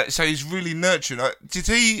 so he's really nurturing. Did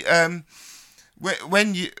he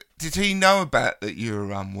did he know about that you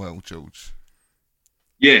were unwell, George?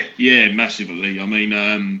 Yeah, massively. I mean,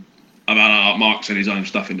 Mark's had his own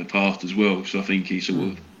stuff in the past as well, so I think he sort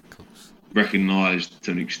of recognised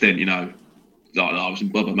to an extent, like I was in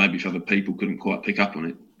bother, maybe if other people couldn't quite pick up on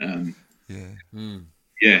it.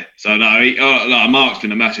 Yeah. So no, Mark's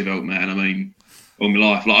been a massive help, man. I mean, all my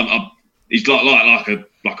life, he's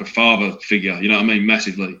like a father figure. You know what I mean?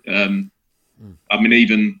 Massively. I mean,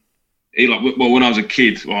 even. When I was a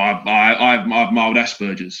kid, I have mild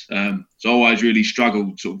Asperger's, so I always really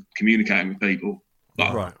struggled sort of communicating with people,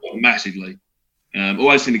 massively.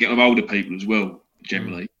 Always seemed to get with older people as well,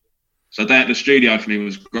 generally. So the studio for me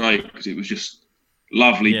was great because it was just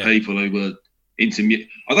lovely people who were into music.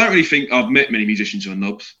 I don't really think I've met many musicians who are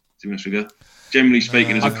knobs, to be honest with you. Generally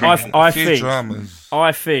speaking, as a I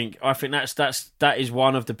think that is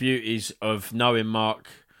one of the beauties of knowing Mark.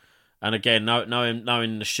 And again,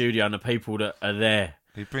 knowing the studio and the people that are there,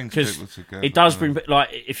 he brings people together. It does bring, like,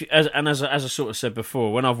 as I sort of said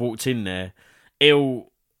before, when I've walked in there,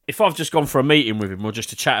 if I've just gone for a meeting with him or just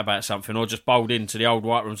to chat about something or just bowled into the old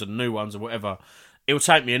white rooms and the new ones or whatever, he'll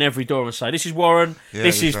take me in every door and say, "This is Warren,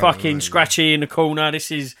 this is fucking Scratchy in the corner, this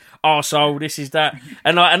is arsehole, this is that,"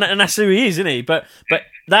 and that's who he is, isn't he? But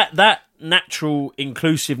that natural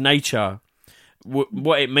inclusive nature,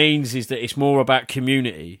 what it means is that it's more about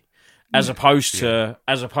community. As opposed to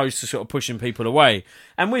sort of pushing people away.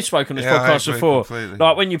 And we've spoken on this podcast before. Completely.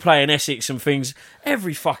 Like when you play in Essex and things,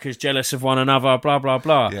 every fucker's jealous of one another, blah blah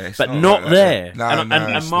blah. Yeah, but not there.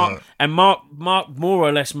 And Mark more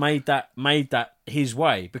or less made that his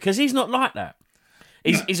way because he's not like that.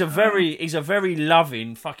 He's a very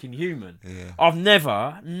loving fucking human. Yeah. I've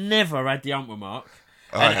never had the hump with Mark.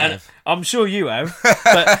 And I'm sure you have.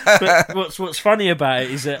 But what's funny about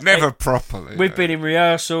it is that never properly. We've been in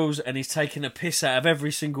rehearsals, and he's taking a piss out of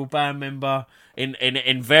every single band member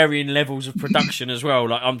in varying levels of production as well.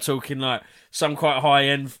 Like, I'm talking like some quite high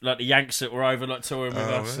end, like the Yanks that were over like touring with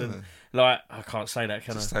us, really? And like, I can't say that,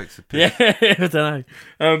 can Just I? takes a piss. Yeah, I don't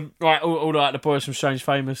know. Like all like the boys from Strange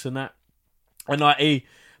Famous and that, and like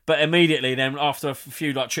but immediately then after a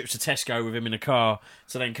few like trips to Tesco with him in the car,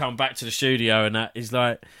 to then come back to the studio and that is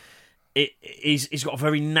like, he's got a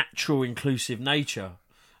very natural, inclusive nature,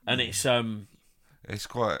 and it's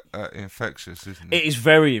quite infectious, isn't it? It is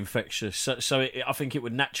very infectious. So I think it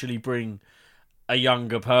would naturally bring a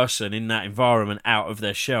younger person in that environment out of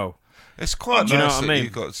their shell. It's quite nice. You know what that I mean? you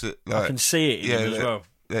got to. Like, I can see it in him as well.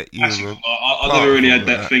 I never really had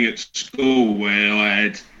that thing at school where I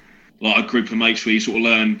had like a group of mates where you sort of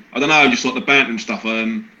learn. I don't know, just like the banter and stuff.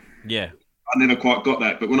 Yeah. I never quite got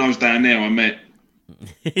that, but when I was down there, I met.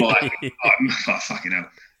 Fucking hell!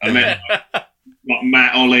 I met like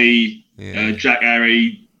Matt, Ollie, Jack,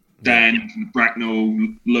 Harry, Dan from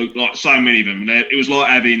Bracknell, Luke, like so many of them. And it was like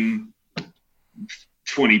having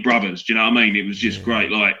 20 brothers. Do you know what I mean? It was just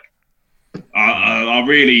great. Like I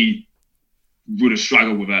really would have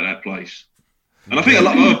struggled without that place, and I think a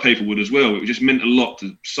lot of other people would as well. It just meant a lot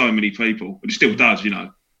to so many people, but it still does. You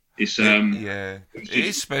know, it's it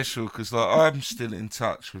is special because like I'm still in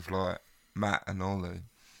touch with like Matt and Ollie.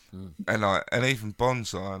 And and even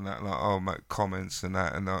Bonsai and that, like, I'll make comments and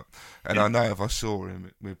that, and I know if I saw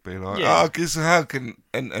him, we'd be like, oh, give us a hug,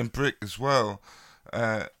 and Brick as well,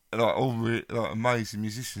 like all like amazing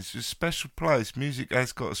musicians. It's a special place. Music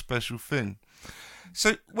has got a special thing.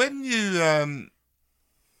 So when you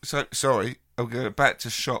sorry, I'll go back to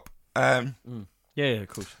shop. Yeah, of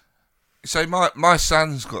course. So my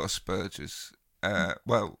son's got Asperger's.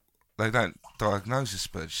 Well, they don't diagnose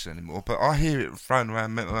Asperger's anymore, but I hear it thrown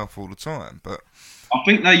around mental health all the time. But I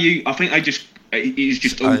think it's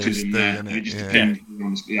just autism now. It just depends.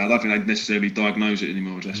 I don't think they necessarily diagnose it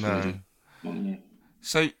anymore as Asperger's. No.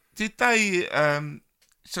 So did they?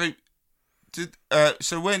 So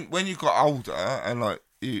when you got older and like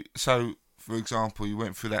so for example, you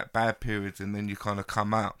went through that bad period and then you kind of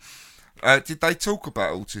come out. Did they talk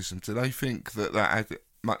about autism? Do they think that had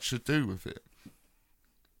much to do with it?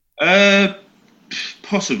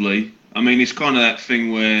 Possibly. I mean, it's kind of that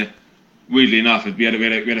thing where, weirdly enough, we had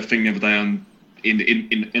a thing the other day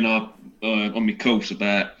in our on my course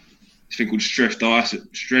about this thing called stress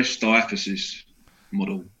diaphysis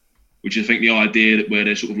model, which is I think the idea that where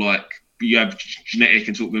there's sort of like you have genetic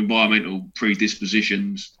and sort of environmental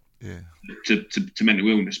predispositions to mental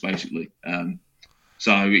illness, basically.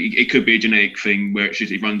 So it could be a genetic thing where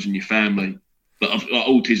it runs in your family, but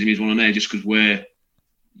autism is one on there just because where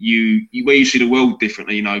you see the world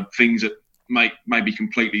differently, you know, things that may be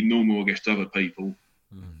completely normal, I guess, to other people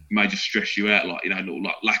may just stress you out, like, you know, little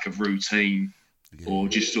like lack of routine or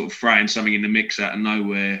just sort of throwing something in the mix out of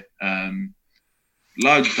nowhere.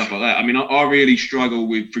 Loads of stuff like that. I mean, I really struggle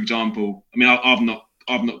with, for example, I mean, I've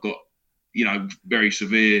not got, you know, very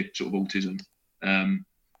severe sort of autism,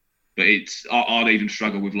 but I'd even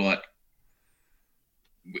struggle with like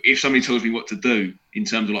if somebody tells me what to do in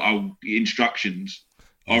terms of like instructions.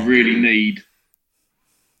 I really need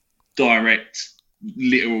direct,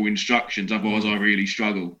 literal instructions. Otherwise, I really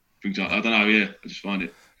struggle. For example, I don't know. Yeah, I just find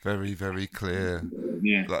it very, very clear.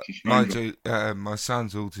 Yeah, like, my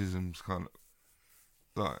son's autism's kind of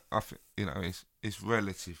like, I think, you know, it's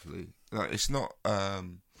relatively like, it's not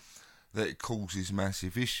that it causes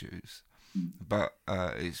massive issues, but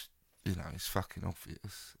it's, you know, it's fucking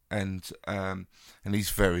obvious, and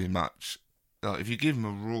he's very much. Like, if you give him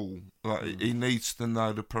a rule, like he needs to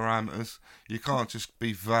know the parameters. You can't just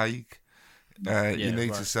be vague. You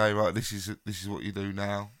need to say, right, this is what you do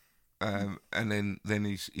now, and then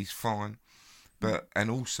he's fine. But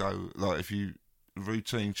and also, like, if you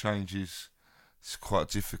routine changes, it's quite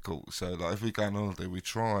difficult. So like if we go on holiday, we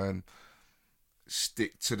try and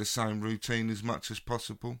stick to the same routine as much as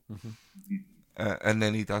possible, and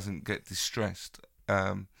then he doesn't get distressed.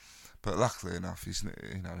 But luckily enough, he's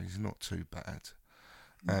not too bad.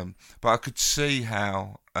 But I could see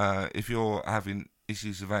how if you're having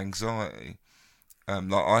issues of anxiety,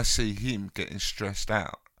 like I see him getting stressed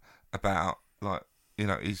out about, like, you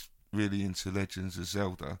know, he's really into Legends of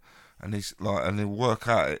Zelda, and he's like, and he'll work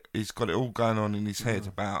out. He's got it all going on in his head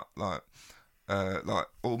about like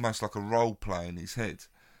almost like a role play in his head,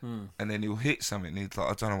 and then he'll hit something, and he's like,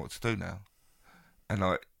 I don't know what to do now, and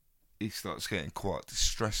like. He starts getting quite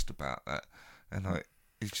distressed about that, and like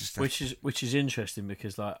he's just which is interesting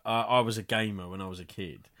because like I was a gamer when I was a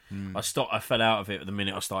kid, I fell out of it the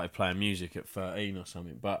minute I started playing music at 13 or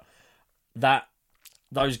something. But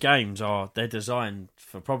those games they're designed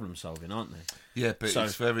for problem solving, aren't they? Yeah, but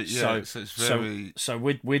it's very it's very. So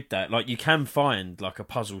with that, like, you can find like a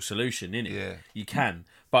puzzle solution in it. Yeah, you can.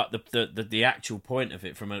 But the actual point of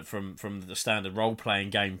it from the standard role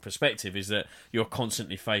playing game perspective is that you're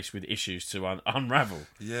constantly faced with issues to unravel.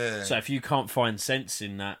 Yeah. So if you can't find sense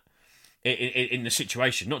in that, in the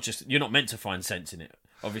situation, you're not meant to find sense in it,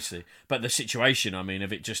 obviously, but the situation, I mean,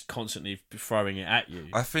 of it just constantly throwing it at you.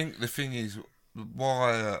 I think the thing is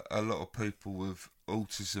why a lot of people with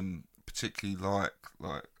autism particularly like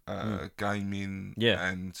gaming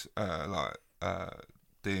and like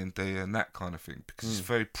D&D and that kind of thing, because it's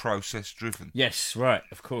very process driven. Yes, right,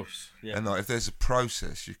 of course. Yeah. And like, if there's a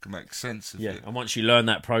process, you can make sense of it. Yeah, and once you learn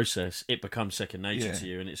that process, it becomes second nature to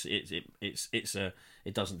you, and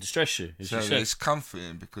it doesn't distress you. So it's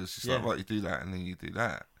comforting, because it's like, right, you do that and then you do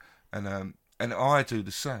that, and I do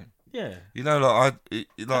the same. Yeah. You know, like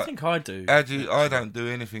I think I do. I don't do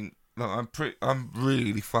anything. Like, I'm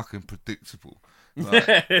really fucking predictable. Like,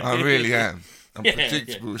 I really am. I'm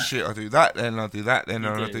predictable as shit. I do that, then I do that, then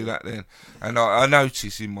I do that, then. And I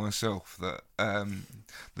notice in myself that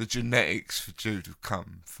the genetics for Jude have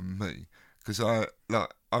come from me, because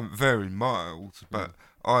I'm very mild, but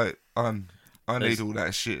I need all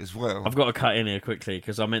that shit as well. I've got to cut in here quickly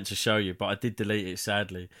because I meant to show you, but I did delete it,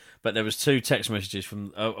 sadly. But there was 2 text messages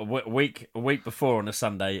from a week before on a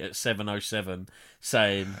Sunday at 7:07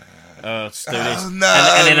 saying, let's do this. No,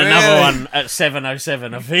 and then really? another one at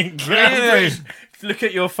 7:07, I think. Really? Look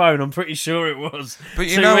at your phone. I'm pretty sure it was. But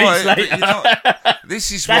you know what?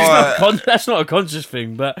 This is why that's not a conscious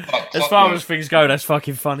thing. But as far as things go, that's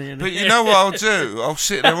fucking funny. Isn't but it? you know what I'll do? I'll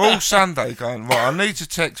sit there all Sunday going, right, I need to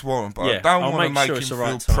text Warren, but I don't want to make him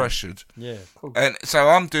feel pressured. Yeah, cool. And so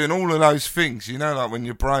I'm doing all of those things, you know, like when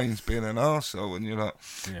your brain's being an arsehole and you're like,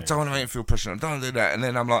 I don't want to make him feel pressured. I don't want to do that. And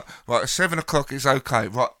then I'm like, right, at 7 o'clock it's okay.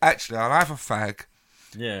 Right, actually, I'll have a fag.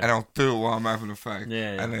 Yeah. And I'll do it while I'm having a fag.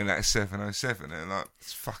 Yeah. And then at 7:07, and like,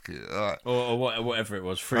 fuck it. Like, or whatever it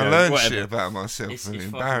was. I learned shit about myself and it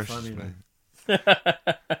embarrasses me.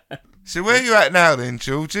 So where are you at now then,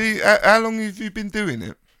 Georgie? How long have you been doing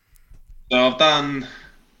it? So I've done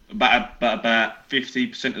about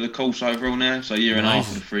 50% of the course overall now. So a year and a half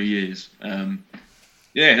for the 3 years.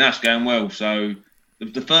 That's going well. So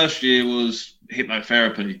the first year was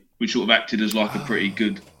hypnotherapy, which sort of acted as like a pretty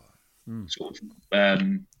good sort of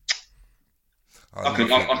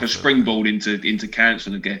like a springboard into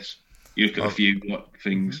counselling, I guess. You look at a few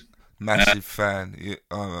things. Massive fan.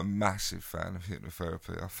 I'm a massive fan of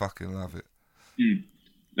hypnotherapy. I fucking love it.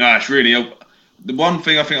 No, it's really the one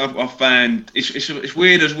thing I think I've found. It's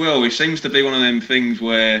weird as well. It seems to be one of them things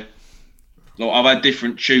where I've had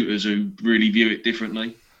different tutors who really view it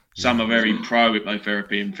differently. Some are very pro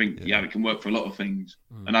hypnotherapy and think it can work for a lot of things,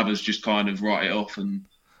 and others just kind of write it off. And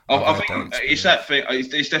I think it's that thing.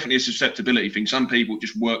 It's definitely a susceptibility thing. Some people it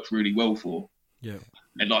just works really well for. Yeah.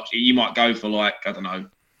 And like you might go for like, I don't know,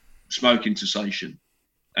 smoking cessation,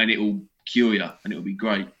 and it'll cure you and it'll be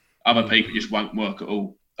great. Other people just won't work at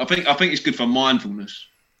all. I think it's good for mindfulness.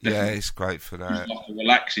 Definitely. Yeah, it's great for that. It's like a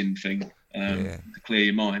relaxing thing to clear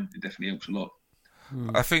your mind. It definitely helps a lot.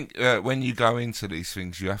 I think when you go into these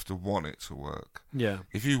things, you have to want it to work. Yeah.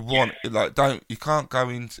 If you want you can't go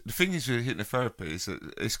into. The thing is with hypnotherapy is that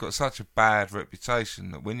it's got such a bad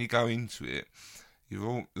reputation that when you go into it, you're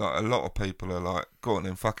all like, a lot of people are like, go on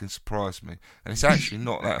then, fucking surprise me, and it's actually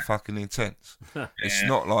not that fucking intense. It's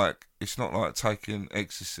not like taking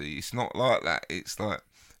ecstasy. It's not like that. It's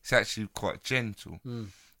actually quite gentle.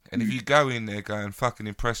 And if you go in there going fucking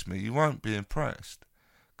impress me, you won't be impressed.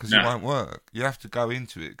 Because it won't work. You have to go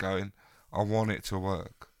into it going, I want it to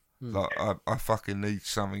work. Like I fucking need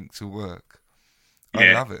something to work.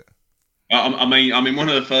 I love it. I mean, one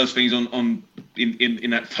of the first things in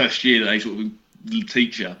that first year that they sort of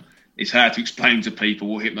teach you is how to explain to people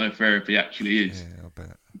what hypnotherapy actually is. Yeah, I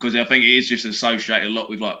bet. Because I think it is just associated a lot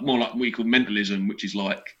with more like what we call mentalism, which is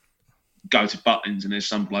like go to buttons and there's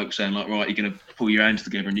some bloke saying like, right, you're going to pull your hands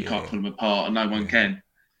together and you can't pull them apart and no one can.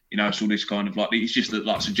 You know, it's all this kind of like, it's just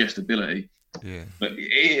like suggestibility. Yeah. But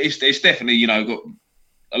it's definitely, got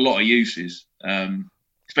a lot of uses.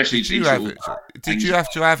 Especially Did you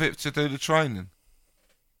have to have it to do the training?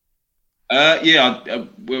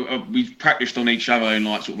 We've practiced on each other in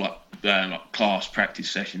like class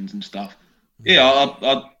practice sessions and stuff. Yeah,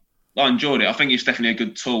 I enjoyed it. I think it's definitely a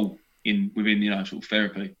good tool within sort of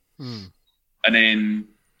therapy. And then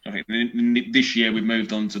I think this year we've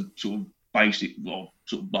moved on to sort of basic,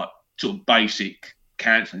 basic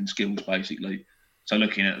counselling skills, basically. So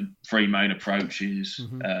looking at 3 main approaches,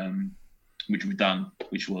 which we've done,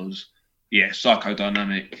 which was,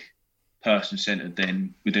 psychodynamic, person-centered,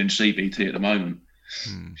 then we're doing CBT at the moment.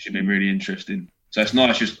 Should be really interesting. So it's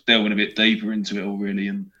nice just delving a bit deeper into it all, really.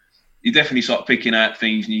 And you definitely start picking out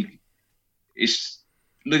things, and it's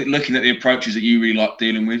looking at the approaches that you really like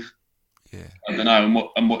dealing with. Yeah. I don't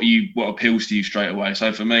know, and what appeals to you straight away.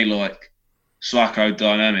 So for me, like,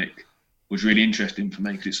 psychodynamic was really interesting for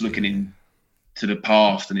me because it's looking into the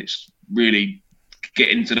past and it's really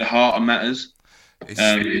getting to the heart of matters.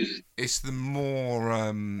 It's the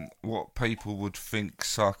more what people would think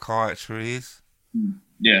psychiatry is.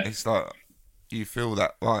 Yeah. It's like you feel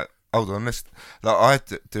that, like, hold on,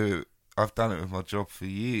 I've done it with my job for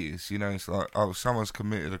years. You know, it's like, someone's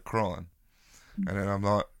committed a crime, and then I'm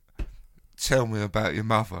like, tell me about your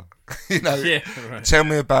mother. You know, tell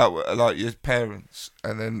me about like your parents,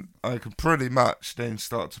 and then I can pretty much then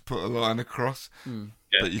start to put a line across.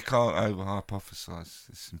 But you can't over hypothesize.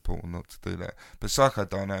 It's important not to do that. But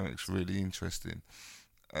psychodynamics really interesting,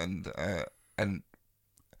 and I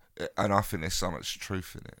think there's so much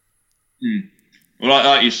truth in it. Well,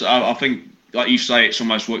 I think, like you say, it's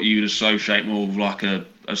almost what you would associate more with like a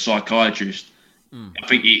psychiatrist. I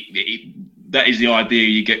think that is the idea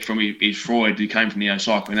you get from is Freud, who came from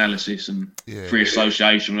psychoanalysis and free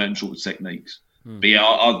association and them sort of techniques. But yeah,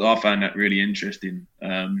 I found that really interesting.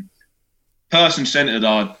 Person-centered,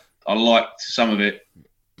 I liked some of it,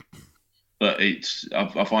 but I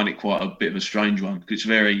find it quite a bit of a strange one because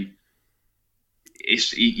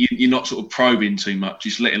you're not sort of probing too much.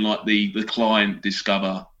 Just letting like the client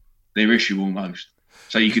discover their issue almost.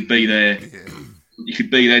 So you could be there. You could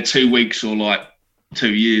be there 2 weeks or like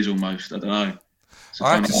 2 years almost. I don't know.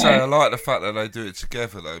 I have to say I like the fact that they do it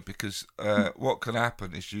together though, because what can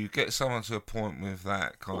happen is you get someone to a point with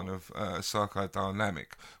that kind of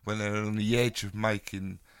psychodynamic when they're on the edge of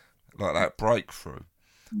making like that breakthrough,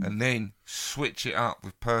 and then switch it up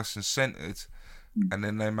with person-centered, and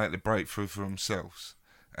then they make the breakthrough for themselves.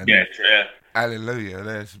 And hallelujah,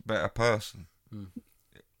 there's a better person. You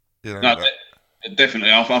know, no,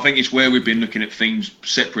 definitely. I think it's where we've been looking at things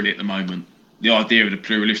separately at the moment. The idea of the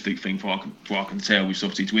pluralistic thing, for what I can tell, is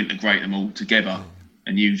obviously to integrate them all together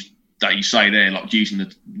and use that you say there, like using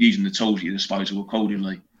the tools at your disposal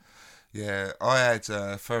accordingly. Yeah, I had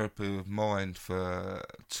therapy with Mind for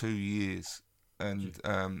 2 years, and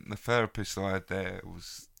the therapist I had there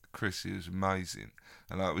was Chris. He was amazing,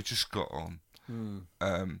 and like we just got on. And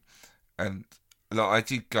like I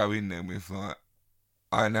did go in there with like,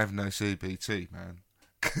 I didn't have no CBT, man.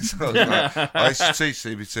 Because I was like, I used to teach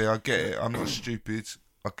CBT, I get it, I'm not stupid,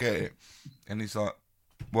 I get it. And he's like,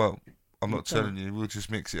 well, I'm not telling you, we'll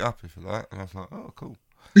just mix it up if you like. And I was like, oh, cool.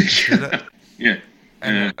 Let's do that.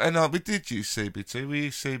 And we did use CBT, we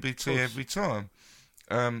use CBT every time.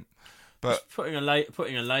 But just putting a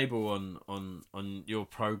label on your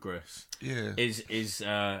progress isn't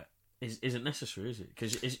necessary, is it?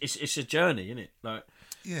 Because it's a journey, isn't it? Like,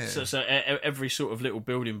 so every sort of little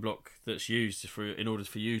building block that's used in order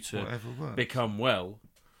for you to become well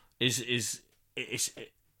I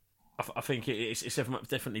think it's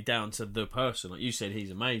definitely down to the person. Like you said,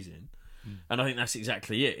 he's amazing, and I think that's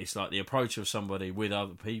exactly it. It's like the approach of somebody with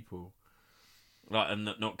other people, like, and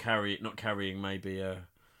not carrying maybe a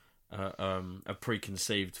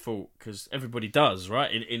preconceived thought, because everybody does,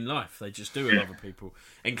 right? In life, they just do with other people,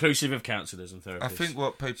 inclusive of counsellors and therapists. I think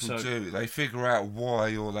what people do, they figure out why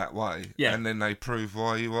you're that way, and then they prove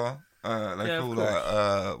why you are. They call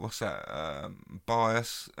that what's that?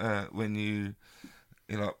 Bias. When you're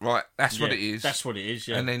like, right, that's what it is. That's what it is.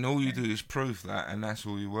 Yeah. And then all you do is prove that, and that's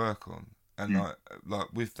all you work on. And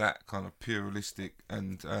like with that kind of pluralistic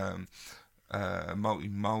and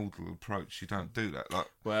multimodal approach, you don't do that. Like,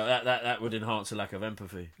 well, that would enhance a lack of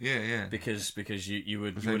empathy. Yeah. Because you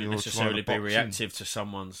wouldn't necessarily be reactive to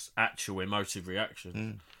someone's actual emotive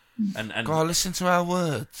reaction. And God, listen to our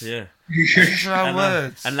words. Yeah, listen to our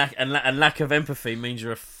words. And lack of empathy means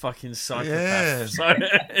you're a fucking psychopath.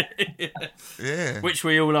 Yeah. Which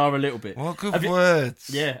we all are a little bit. What good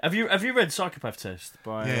words. Yeah. Have you read Psychopath Test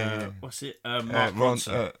by what's it? Mark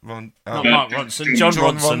Ronson. Not Mark Ronson. John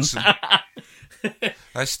Ronson.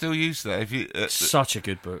 They still use that. Such a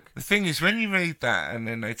good book. The thing is, when you read that and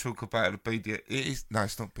then they talk about the BDSM, it's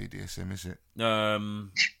not BDSM, is it?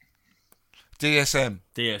 DSM,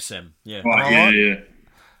 yeah. Right,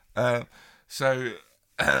 So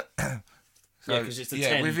because it's the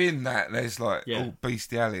 10. Within that, there's like all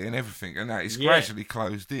bestiality and everything, and that is gradually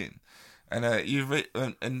closed in. And you read,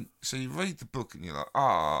 and so you read the book, and you're like,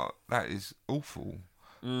 that is awful.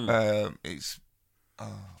 It's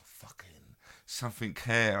fucking. something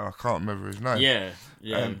care. I can't remember his name.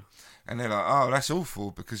 Yeah. And they're like, oh, that's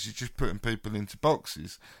awful because you're just putting people into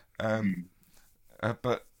boxes.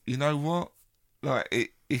 But you know what?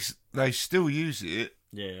 Like they still use it.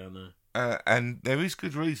 Yeah, I know. And there is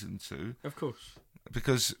good reason to. Of course.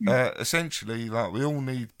 Because essentially, like, we all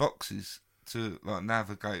need boxes to like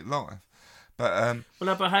navigate life. But well,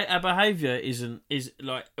 our behaviour is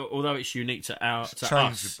like, although it's unique to us,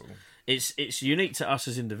 it's unique to us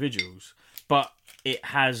as individuals, but it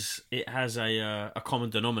has a common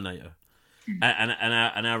denominator,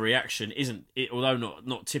 and our reaction isn't it, although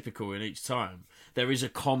not typical in each time. There is a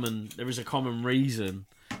common reason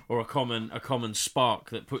or a common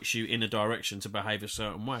spark that puts you in a direction to behave a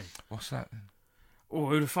certain way. What's that then? Oh,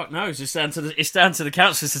 who the fuck knows? It's down to the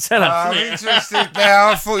counsellors to tell us. I'm interested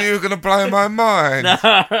now. I thought you were going to blow my mind.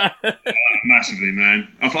 Massively, man.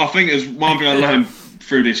 I think there's one thing I learned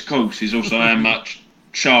through this course is also how much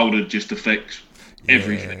childhood just affects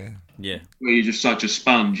everything. Yeah. Where you're just such a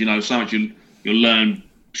sponge, so much you'll learn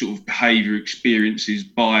sort of behaviour, experiences,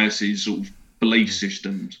 biases, sort of belief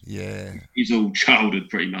systems. Yeah. It's all childhood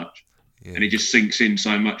pretty much. Yeah. And it just sinks in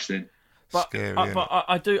so much then. But scary,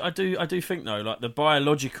 I do think though, like the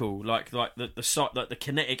biological, like the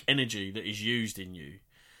kinetic energy that is used in you,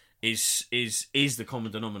 is the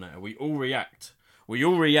common denominator. We all react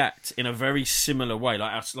in a very similar way.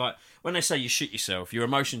 Like when they say you shit yourself, your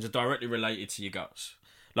emotions are directly related to your guts.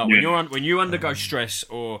 Like when you undergo stress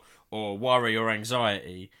or worry or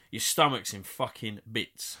anxiety, your stomach's in fucking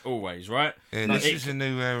bits always, right? Yeah, like this is a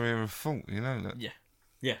new area of thought, that.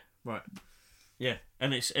 Yeah, right. Yeah,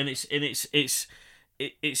 and it's interesting.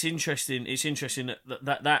 It's interesting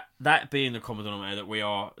that being the common denominator, that we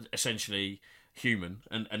are essentially human,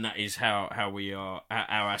 and that is how we are, how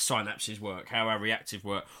our synapses work, how our reactive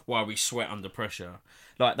work, why we sweat under pressure.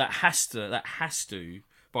 Like that has to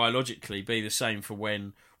biologically be the same for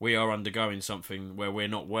when we are undergoing something where we're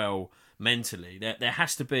not well mentally. There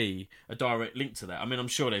has to be a direct link to that. I mean, I'm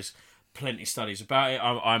sure there's plenty of studies about it.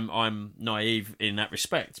 I'm naive in that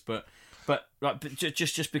respect, but like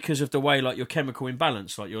just because of the way, like, your chemical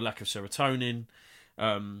imbalance, like your lack of serotonin,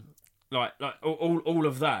 like all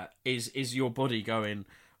of that is your body going,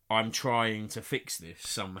 I'm trying to fix this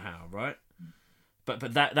somehow, right?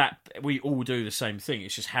 But that we all do the same thing.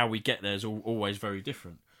 It's just how we get there is always very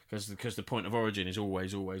different, because the point of origin is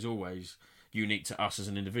always unique to us as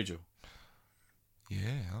an individual.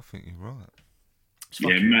 Yeah, I think you're right.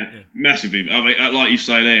 Massively. I mean, like you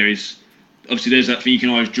say, there is obviously there's that thing you can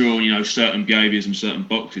always draw on, certain behaviours and certain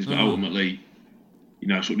boxes, but ultimately,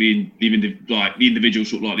 sort of the individual,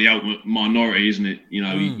 sort of like the ultimate minority, isn't it?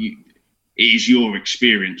 It is your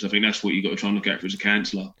experience. I think that's what you've got to try and look at for as a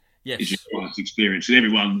counsellor. Yes, is your life experience, and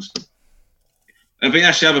everyone's. I think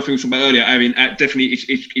that's the other thing from earlier. Having definitely,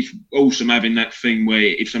 it's awesome having that thing where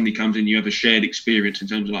if somebody comes in, you have a shared experience in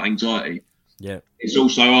terms of like anxiety. Yeah, it's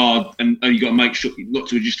also hard, and you got to make sure not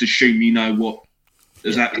to just assume you know what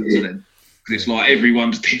has happened to them, because it's like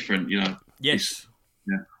everyone's different, Yes.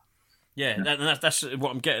 That's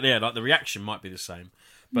what I'm getting there. Like the reaction might be the same,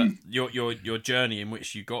 but your journey in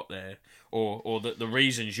which you got there, or the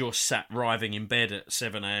reasons you're sat writhing in bed at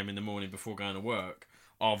 7 a.m. in the morning before going to work,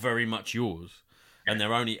 are very much yours, and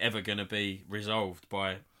they're only ever going to be resolved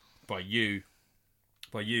by you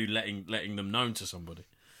letting them known to somebody.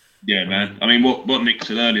 Yeah, man. I mean, what Nick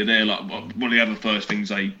said earlier there, like one of the other first things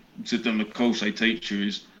they said on the course they teach you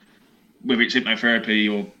is, whether it's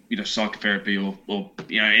hypnotherapy or psychotherapy or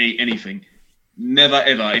anything, never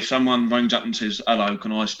ever, if someone rings up and says, "Hello,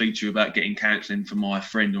 can I speak to you about getting counselling for my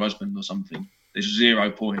friend or husband or something?" There's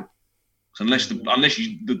 0 point. So unless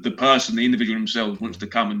the person, the individual themselves, wants to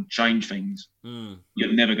come and change things,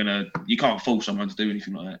 you're never you can't force someone to do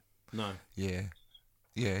anything like that. No. Yeah.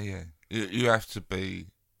 You have to be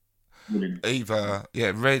either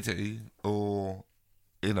ready or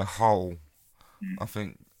in a hole. I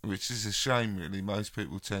think, which is a shame, really. Most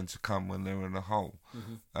people tend to come when they're in a hole.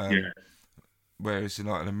 Whereas in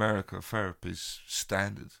America, therapy's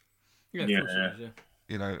standard. Yeah, of course it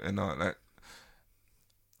is, and like that.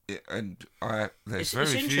 There's very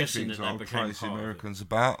few things I would praise the Americans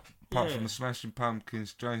about, apart from the Smashing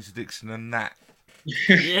Pumpkins, James Dixon, and that.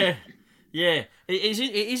 Yeah. It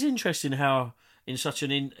is interesting how in such a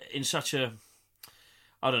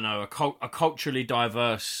I don't know, a culturally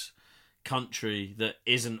diverse country that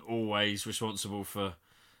isn't always responsible for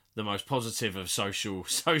the most positive of social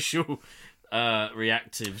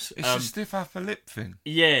reactives. It's a stiff upper lip thing.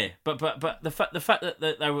 Yeah, but the fact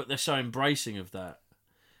that they're so embracing of that.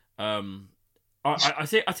 I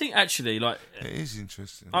think actually, like, it is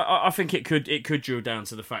interesting. I think it could drill down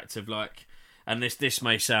to the fact of, like, and this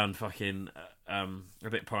may sound fucking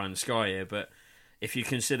pie in the sky here, but if you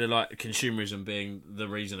consider like consumerism being the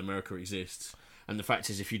reason America exists, and the fact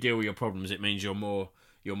is, if you deal with your problems, it means you're more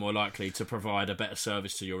likely to provide a better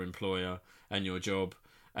service to your employer and your job.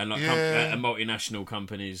 And like multinational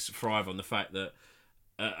companies thrive on the fact that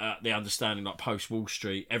the understanding, like post Wall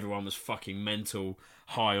Street, everyone was fucking mental,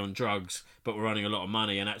 high on drugs, but were running a lot of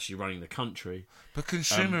money and actually running the country. But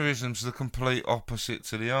consumerism's the complete opposite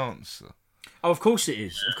to the answer. Oh, of course it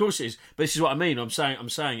is. Of course it is. But this is what I mean. I'm saying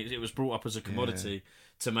it was brought up as a commodity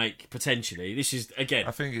to make potentially. This is again.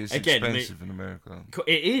 I think it's expensive in America.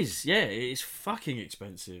 It is. Yeah, it is fucking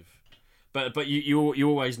expensive. But you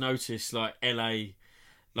always notice like LA.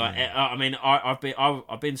 Like I mean, I've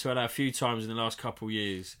been to LA a few times in the last couple of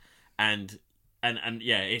years, and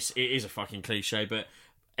yeah, it is a fucking cliche, but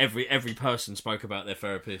every person spoke about their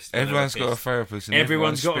therapist. Everyone's got a therapist. And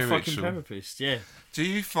everyone's got a fucking therapist. Yeah. Do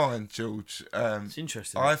you find, George? It's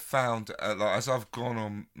interesting. I found like as I've gone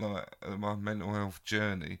on my mental health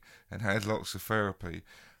journey and had lots of therapy,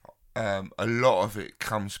 a lot of it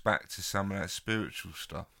comes back to some of that spiritual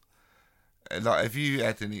stuff. Like, have you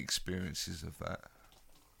had any experiences of that?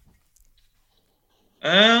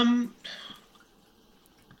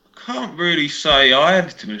 Can't really say I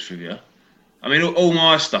have, to be honest with you. I mean, all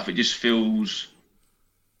my stuff, it just feels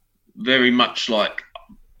very much like,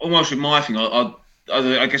 almost with my thing, I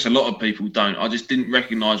guess a lot of people don't. I just didn't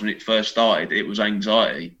recognise when it first started, it was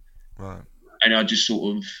anxiety. Right. And I just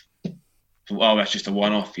sort of thought, oh, that's just a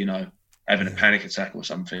one-off, having a panic attack or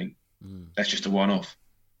something. That's just a one-off.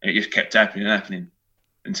 And it just kept happening.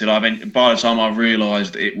 Until by the time I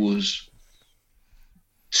realised it was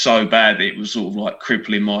so bad that it was sort of like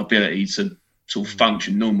crippling my ability to sort of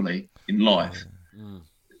function normally in life.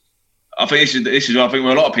 I think this is I think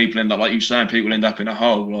where a lot of people end up, like you saying, people end up in a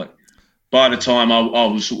hole. Like by the time I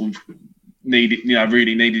was sort of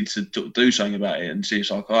really needed to do something about it and see a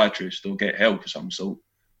psychiatrist or get help of some sort,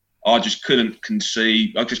 I just couldn't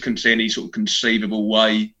see any sort of conceivable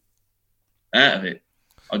way out of it.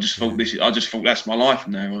 I just thought that's my life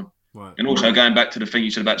from now on. Right. And also going back to the thing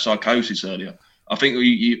you said about psychosis earlier, I think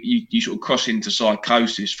you sort of cross into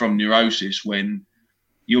psychosis from neurosis when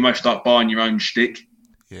you almost start buying your own shtick.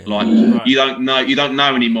 Yeah. Like you don't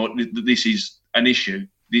know anymore that this is an issue.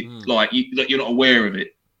 Like you're not aware of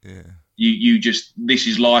it. Yeah. You just, this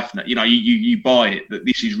is life now. You buy it that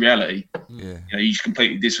this is reality. Yeah. You just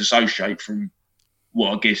completely disassociate from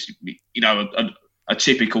what I guess a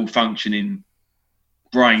typical functioning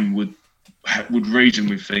brain would reason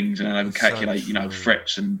with things and they would calculate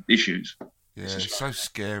threats and issues. Yeah, it's so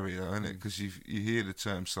scary though, isn't it? Because you hear the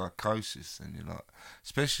term psychosis and you're like,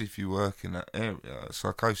 especially if you work in that area,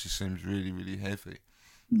 psychosis seems really, really heavy.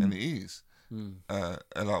 And it is. And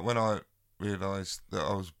like when I realised that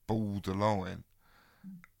I was borderline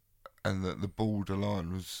and that the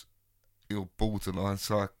borderline was you're borderline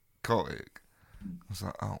psychotic, I was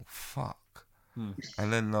like, oh fuck.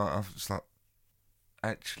 And then like, I was like,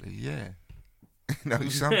 actually, yeah.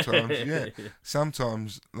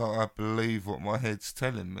 Sometimes like I believe what my head's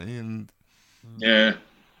telling me, and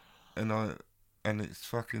it's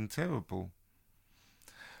fucking terrible.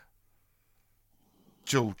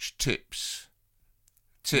 George, tips,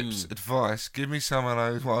 advice. Give me some of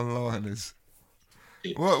those one-liners.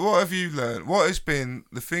 What have you learned? What has been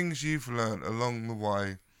the things you've learned along the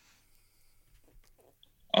way?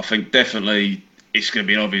 I think definitely it's going to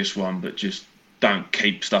be an obvious one, but just don't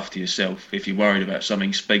keep stuff to yourself. If you're worried about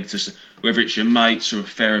something, speak to, whether it's your mates or a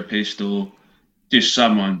therapist or just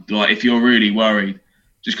someone. Like if you're really worried,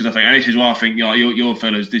 just because I think, and this is why I think your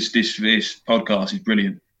fellas, this podcast is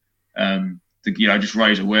brilliant. To just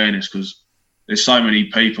raise awareness, because there's so many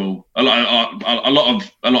people, a lot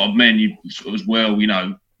of men, you sort of as well,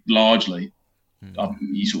 largely,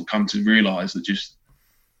 you sort of come to realise that just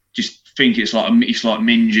think it's like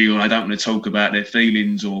mingy, or they don't want to talk about their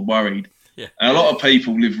feelings or worried. Yeah. And a lot of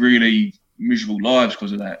people live really miserable lives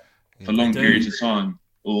because of that for long periods of time,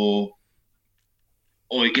 or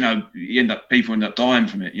people end up dying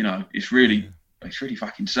from it. It's really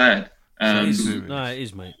fucking sad. It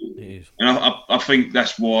is, mate. It is. And I think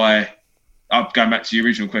that's why I'm going back to the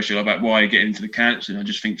original question about why you get into the counselling. I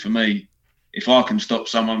just think for me, if I can stop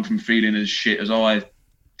someone from feeling as shit as I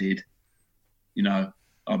did,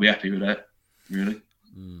 I'll be happy with that. Really.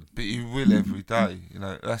 But you will every day,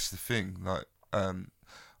 that's the thing. Like,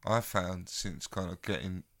 I found since kind of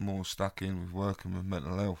getting more stuck in with working with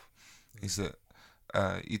mental health, is that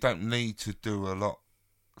you don't need to do a lot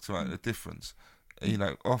to make a difference.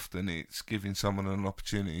 Often it's giving someone an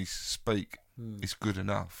opportunity to speak is good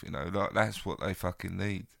enough. Like that's what they fucking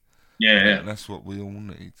need. Yeah. And that's what we all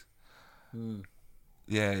need.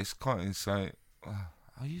 yeah, it's quite insane.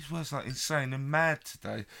 I use words like insane and mad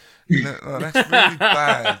today. That's really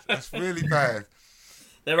bad. That's really bad.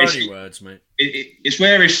 They're only words, mate. It's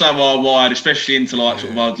where it's so hardwired, especially into sort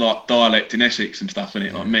of like dialect in Essex and stuff,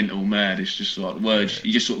 innit? Like mental, mad. It's just like words.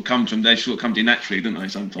 You just sort of come to them. They sort of come to you naturally, don't they?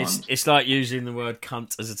 Sometimes it's like using the word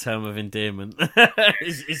 "cunt" as a term of endearment.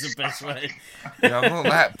 is the best way. Yeah, I'm not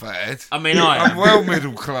that bad. I mean, I'm well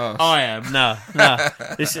middle class. I am. No.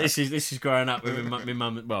 This is growing up with my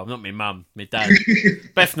mum. Well, not my mum, my dad.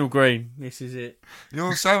 Bethnal Green. This is it.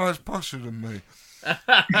 You're so much posher than me.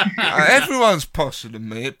 Everyone's posher than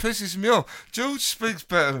me. It pisses me off. George speaks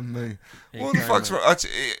better than me. What the fuck's wrong?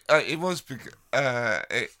 It was because,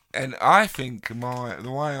 and I think the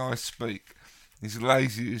way I speak is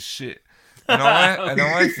lazy as shit. And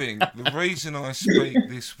I think the reason I speak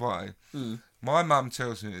this way, my mum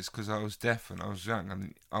tells me it's because I was deaf when I was young,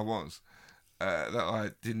 and I was.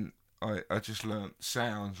 That I just learnt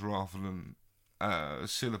sounds rather than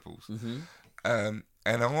syllables. Mm-hmm.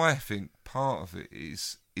 And I think part of it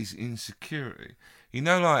is insecurity. You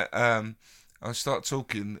know, like I start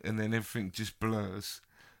talking and then everything just blurs,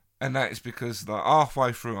 and that is because like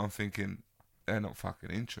halfway through I'm thinking they're not fucking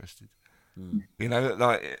interested. Mm. You know,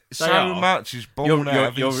 like so much is born out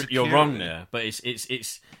of insecurity. You're wrong there, but it's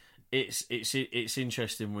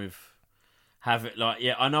interesting with having like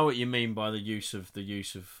I know what you mean by the use of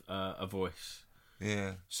a voice.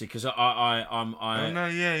 Yeah. See, because I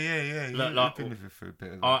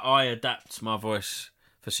adapt my voice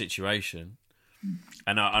for situation,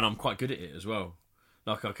 and I'm quite good at it as well.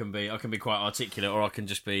 Like I can be quite articulate, or I can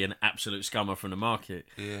just be an absolute scummer from the market.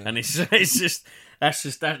 Yeah. And it's just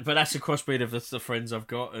that, but that's a crossbreed of the friends I've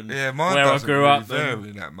got and mine where I grew up.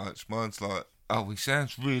 Vary that much. Mine's like, he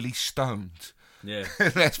sounds really stoned. Yeah,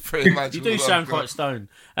 that's pretty much. You do sound quite stoned,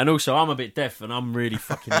 and also I'm a bit deaf, and I'm really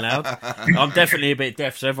fucking loud. I'm definitely a bit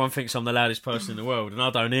deaf, so everyone thinks I'm the loudest person in the world, and I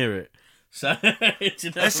don't hear it. So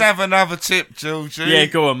let's have another tip, Georgie. Yeah,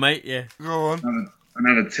 go on, mate. Yeah, go on.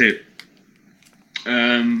 Another tip.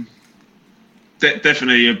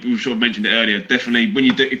 Definitely, we sort of mentioned it earlier. Definitely, when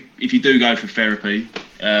if you do go for therapy,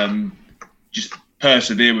 just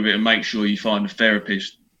persevere with it and make sure you find a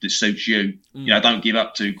therapist that suits you. You know, don't give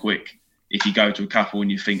up too quick. If you go to a couple and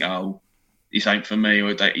you think, this ain't for me,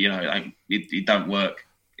 or it don't work.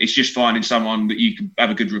 It's just finding someone that you can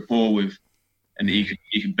have a good rapport with, and that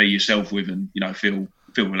you can be yourself with, and feel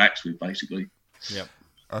relaxed with, basically. Yeah,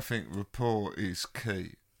 I think rapport is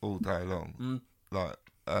key all day long. Like,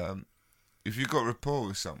 if you've got rapport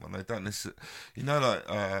with someone, they don't necessarily,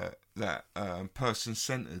 that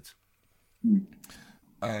person-centered.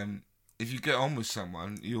 If you get on with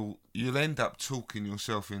someone, you'll end up talking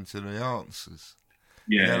yourself into the answers.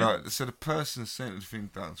 Yeah. So the person-centered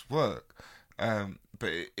thing does work.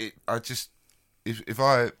 But if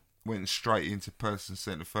I went straight into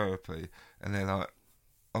person-centered therapy and they're like,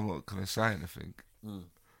 I'm not going to say anything.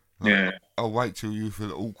 I'll wait till you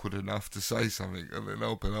feel awkward enough to say something, and then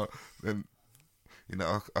I'll be like,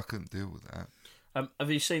 I couldn't deal with that.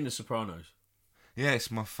 Have you seen The Sopranos? Yeah,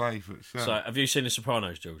 it's my favourite show. So, have you seen The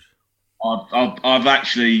Sopranos, George? I've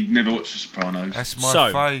actually never watched The Sopranos. That's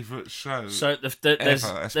my favourite show. So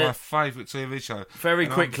it's my favourite TV show. Very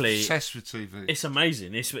quickly, I'm obsessed with TV. It's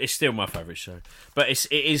amazing. It's still my favourite show, but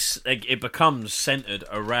it becomes centred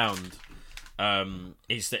around him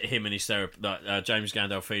and his therapist, James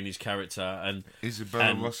Gandolfini's character and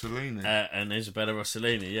Isabella Rossellini. And Isabella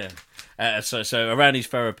Rossellini, yeah. So around his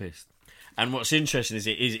therapist. And what's interesting is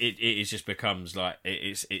it just becomes like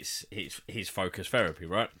it's his focus therapy,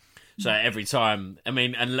 right? So every time, and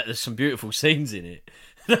there's some beautiful scenes in it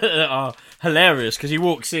that are hilarious because he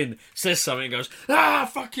walks in, says something, and goes,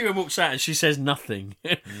 fuck you, and walks out, and she says nothing.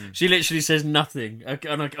 She literally says nothing.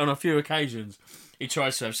 On a few occasions, he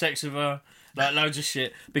tries to have sex with her, like loads of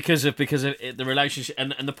shit because of the relationship.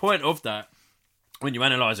 And the point of that, when you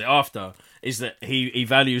analyse it after, is that he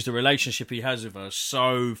values the relationship he has with her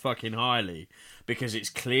so fucking highly because it's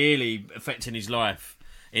clearly affecting his life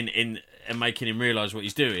in and making him realise what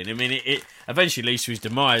he's doing. It eventually leads to his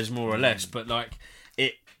demise, more or less. But like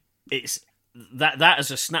it's that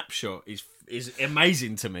as a snapshot is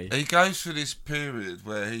amazing to me. He goes through this period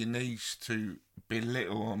where he needs to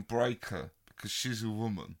belittle and break her because she's a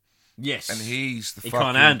woman. Yes, and he's the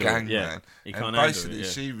fucking gangman. Yeah. He can't basically, handle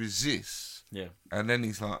it, she resists. Yeah, and then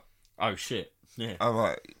he's like, "Oh shit." Yeah. All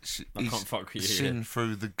right. I can't fuck with you. Seen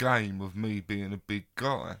through the game of me being a big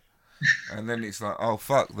guy. And then it's like, oh,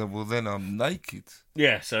 fuck, then I'm naked.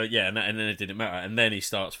 Yeah, so, and then it didn't matter. And then he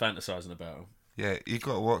starts fantasising about her. Yeah, you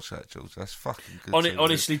got to watch that, Jules. That's fucking good.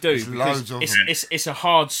 Honestly, do. Loads of them. It's a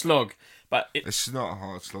hard slog, but it's not a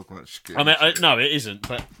hard slog. I mean, no, it isn't.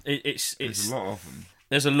 But it's there's a lot of them.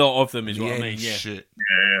 There's a lot of them, is what I mean. Yeah. Shit.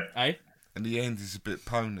 Yeah. Eh? And the end is a bit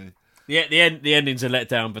pony. Yeah, the ending's a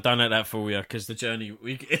letdown, but don't let that fool you, because the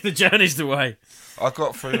journey's the way. I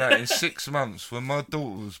got through that in 6 months. When my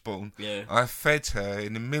daughter was born, I fed her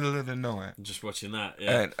in the middle of the night. Just watching that,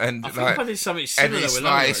 yeah. And I think I did something similar and it's with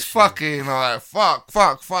like, it's fucking like, fuck,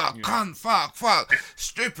 cunt, fuck,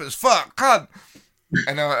 strippers, fuck, cunt.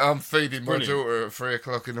 And I'm feeding my daughter at 3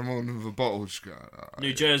 o'clock in the morning with a bottle. Just going,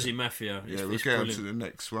 New Jersey Mafia. Yeah, we're going to the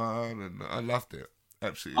next one, and I loved it.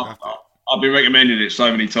 Absolutely loved it. I've been recommending it so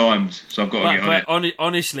many times, so I've got to get on it.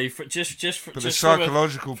 Honestly, from a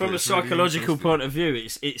psychological point of view,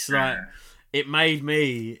 it's like it made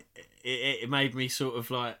me sort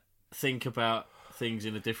of like think about things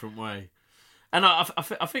in a different way. And I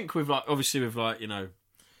think with like, obviously with like, you know,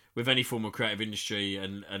 with any form of creative industry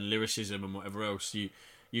and lyricism and whatever else,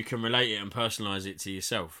 you can relate it and personalise it to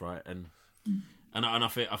yourself, right? And I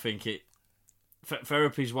think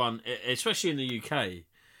therapy's one, especially in the UK.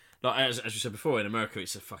 Like as we said before, in America,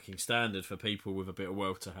 it's a fucking standard for people with a bit of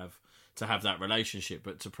wealth to have that relationship.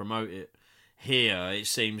 But to promote it here, it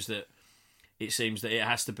seems that it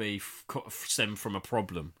has to be stem from a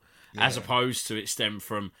problem, as opposed to it stem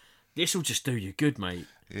from this will just do you good, mate.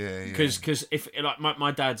 Yeah. Because if like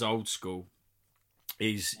my dad's old school,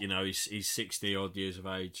 he's 60 odd years of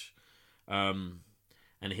age, and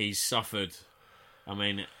he's suffered. I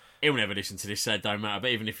mean, he'll never listen to this, so it don't matter.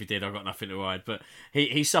 But even if he did, I've got nothing to hide. But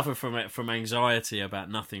he suffered from anxiety about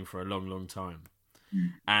nothing for a long, long time,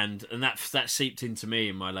 and that seeped into me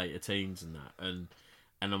in my later teens and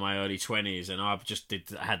in my early 20s, and I just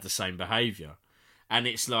had the same behaviour. And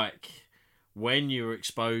it's like when you're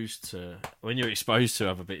exposed to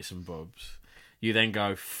other bits and bobs, you then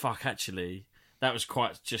go, fuck, actually, that was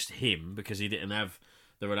quite just him, because he didn't have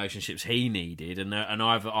the relationships he needed, and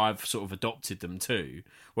I've sort of adopted them too,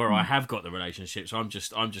 where I have got the relationships. I'm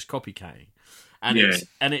just copycatting, and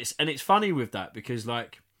it's funny with that, because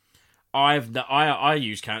like I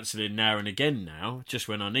use counselling now and again now, just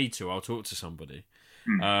when I need to, I'll talk to somebody,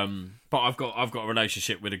 but I've got a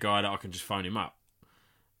relationship with a guy that I can just phone him up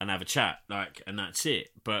and have a chat, like, and that's it.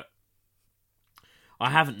 But I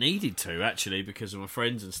haven't needed to, actually, because of my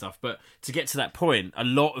friends and stuff. But to get to that point, a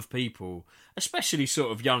lot of people, especially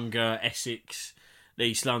sort of younger Essex,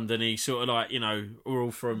 East London-y, sort of like, you know, are all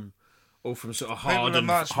from sort of hard and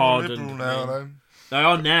now, though. They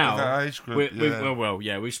are now. That age group,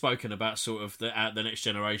 we've spoken about sort of the next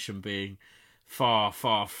generation being far,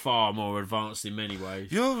 far, far more advanced in many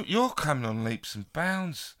ways. You're coming on leaps and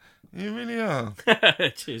bounds. You really are.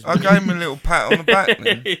 Cheers, I gave him a little pat on the back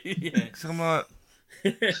then. Yeah. Cause I'm like,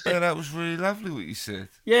 yeah, that was really lovely what you said.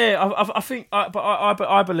 Yeah, I think, but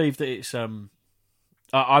I believe that it's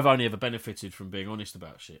I've only ever benefited from being honest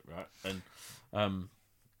about shit, right? And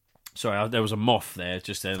sorry, there was a moth there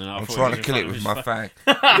just then, and I'm trying to kill it with my fag.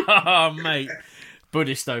 Oh, mate,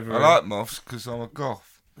 Buddhist over. I like moths because I'm a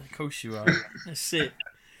goth. Of course you are. That's it.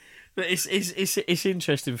 But it's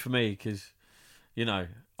interesting for me because, you know,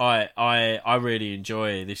 I really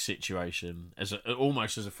enjoy this situation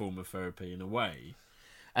almost as a form of therapy in a way.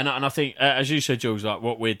 And I think, as you said, Jules, like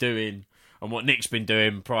what we're doing and what Nick's been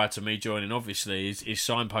doing prior to me joining, obviously, is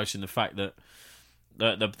signposting the fact that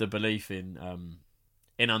the belief in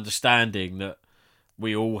understanding that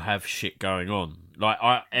we all have shit going on. Like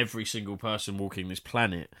every single person walking this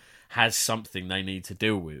planet has something they need to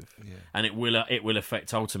deal with, and it will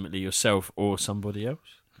affect ultimately yourself or somebody else.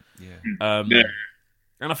 Yeah.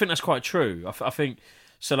 And I think that's quite true. I think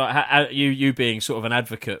so. Like you being sort of an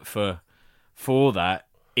advocate for that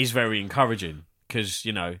is very encouraging, because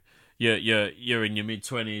you know you're in your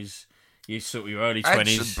mid-20s, you sort of your early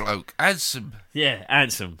 20s. Handsome bloke, handsome. Yeah,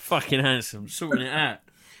 handsome, fucking handsome, sorting it out.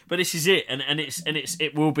 But this is it, and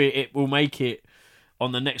it will make it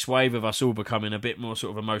on the next wave of us all becoming a bit more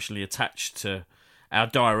sort of emotionally attached to our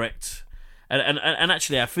direct and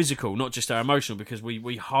actually our physical, not just our emotional, because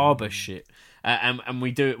we harbour shit. And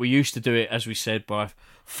we do it. We used to do it, as we said, by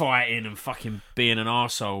fighting and fucking being an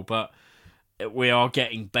arsehole, but we are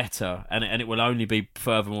getting better, and it will only be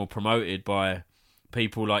furthermore promoted by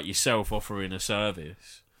people like yourself offering a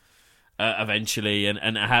service eventually,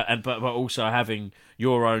 but also having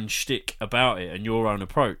your own shtick about it and your own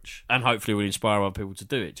approach, and hopefully will inspire other people to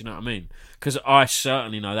do it. Do you know what I mean? Because I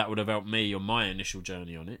certainly know that would have helped me on my initial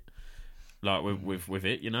journey on it, like with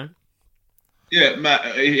it, you know. Yeah, Matt.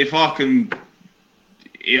 If I can.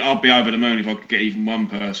 I'd be over the moon if I could get even one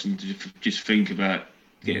person to just think about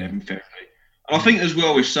getting therapy. And I think as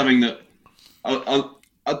well is something that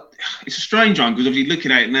it's a strange one because obviously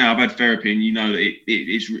looking at it now, I've had therapy, and you know that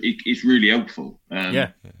it's really helpful.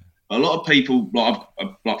 A lot of people,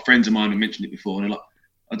 like friends of mine have mentioned it before, and they're like,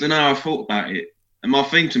 I don't know how I thought about it, and my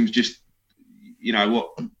thinking was just, you know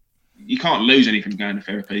what, you can't lose anything from going to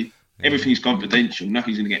therapy. Everything's confidential.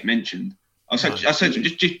 Nothing's going to get mentioned. I said to him,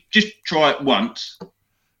 just try it once,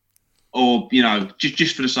 or you know,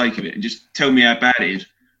 just for the sake of it, and just tell me how bad it is.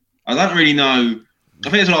 I don't really know. I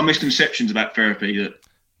think there's a lot of misconceptions about therapy that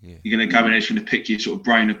you're going to come in and it's going to pick your sort of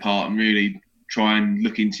brain apart and really try and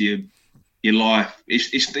look into your life.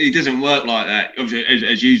 It doesn't work like that. Obviously,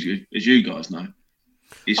 as you guys know,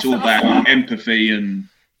 it's all about empathy and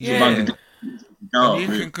and you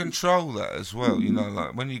can control that as well. You know,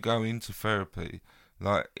 like when you go into therapy,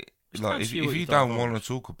 like if you don't want to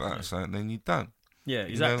talk about something, then you don't. Yeah,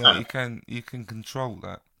 exactly. You know, like you can control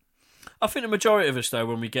that. I think the majority of us, though,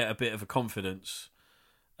 when we get a bit of a confidence,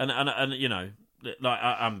 and you know, like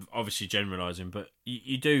I'm obviously generalising, but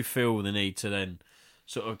you do feel the need to then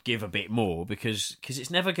sort of give a bit more because it's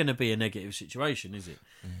never going to be a negative situation, is it?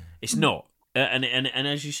 It's not. And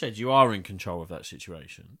as you said, you are in control of that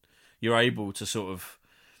situation. You're able to sort of,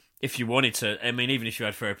 if you wanted to, I mean, even if you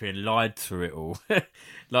had therapy and lied through it all,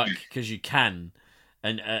 like, because you can,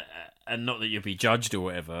 and not that you'll be judged or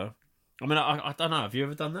whatever. I mean, I don't know. Have you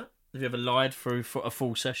ever done that? Have you ever lied through a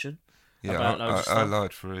full session? Yeah, I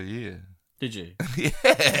lied for a year. Did you? Yeah.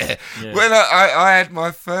 When I had my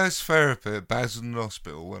first therapy at Basildon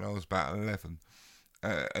Hospital when I was about 11.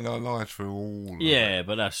 And I lied through all of it. Yeah,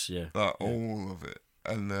 but that's, all of it.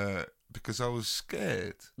 And because I was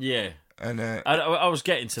scared. Yeah. And I was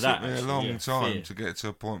getting to that. It took me a long time to get to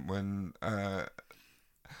a point when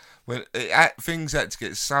things had to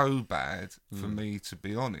get so bad for me to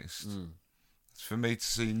be honest. For me to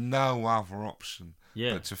see no other option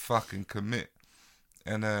but to fucking commit.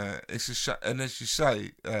 And it's and as you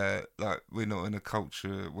say, like we're not in a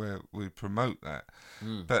culture where we promote that.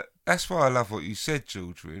 But that's why I love what you said,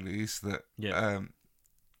 George. Really, is that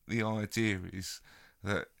the idea is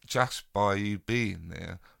that just by you being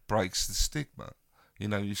there breaks the stigma. You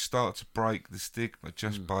know, you start to break the stigma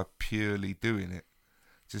just by purely doing it,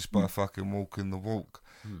 just by fucking walking the walk.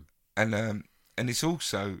 And it's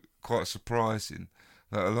also quite surprising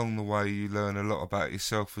that along the way you learn a lot about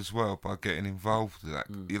yourself as well by getting involved with that.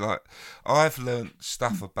 You're like, I've learned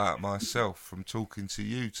stuff about myself from talking to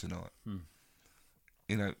you tonight.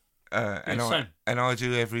 You know, and I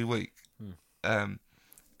do every week.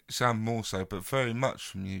 Some more so, but very much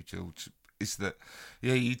from you, George. Is that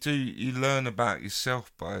you learn about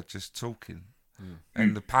yourself by just talking,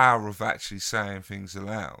 and the power of actually saying things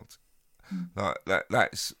aloud. Like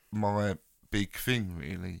that's my big thing,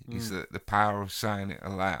 really, is that the power of saying it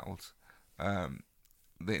aloud.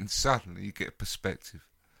 Then suddenly you get perspective.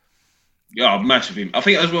 Yeah, massively. I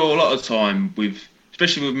think as well, a lot of time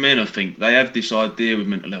especially with men, I think they have this idea with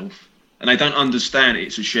mental health, and they don't understand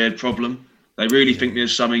it's a shared problem. They really think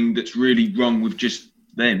there's something that's really wrong with just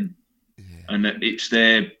them, and that it's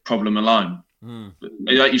their problem alone. But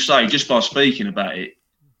like you say, just by speaking about it,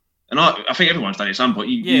 and I think everyone's done it at some point.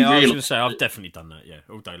 I was going to say I've definitely done that. Yeah,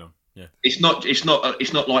 all day long. Yeah, it's not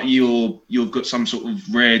like you've got some sort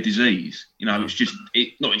of rare disease. You know, it's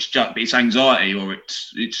it's anxiety or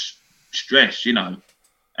it's stress. You know,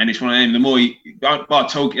 and it's one of them. The more by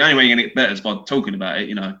talking, the only way you're gonna get better is by talking about it.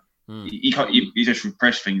 You know, you can't you just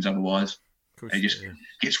repress things otherwise. And it just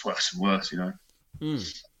gets worse and worse. You know.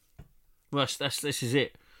 Well, this is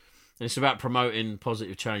it. And it's about promoting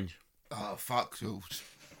positive change. Oh, fuck, George.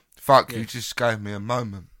 Fuck, you just gave me a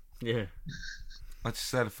moment. Yeah. I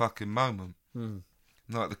just had a fucking moment.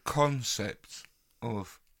 Like the concept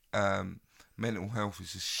of mental health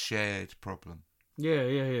is a shared problem. Yeah.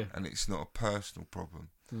 And it's not a personal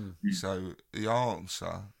problem. So the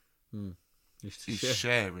answer is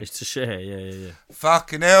sharing. It's to share, yeah.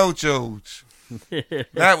 Fucking hell, George.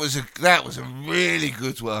 That was a really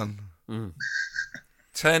good one.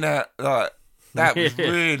 10 out, like, that was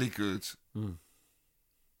really good.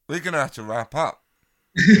 We're going to have to wrap up.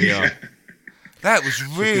 We are. That was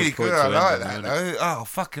really good. I like that, though. Oh,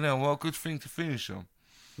 fucking hell, what a good thing to finish on.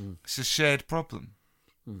 It's a shared problem.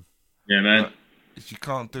 Yeah, man. You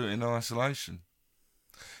can't do it in isolation.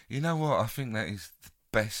 You know what? I think that is the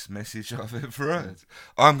best message I've ever heard.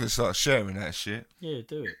 I'm going to start sharing that shit. Yeah,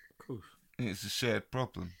 do it. Of course. It's a shared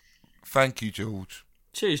problem. Thank you, George.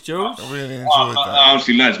 Cheers, George. I really enjoyed that.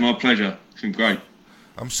 Honestly, lads, my pleasure. It's been great.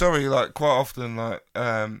 I'm sorry, like, quite often, like,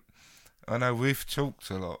 I know we've talked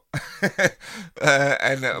a lot, but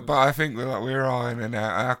I think we're ironing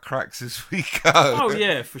out our cracks as we go. Oh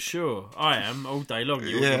yeah, for sure. I am all day long.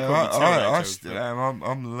 I still am.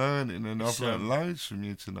 I'm learning, and I've learned loads from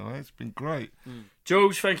you tonight. It's been great.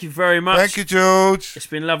 George, thank you very much. Thank you, George. It's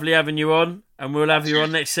been lovely having you on, and we'll have you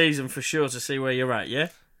on next season for sure to see where you're at. Yeah.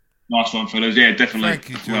 Nice one, fellas. Yeah, definitely. Thank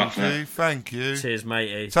you, Georgie. Thank you. Cheers,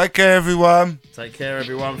 matey. Take care, everyone. Take care,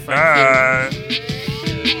 everyone. Thank you.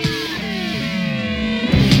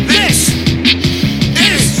 This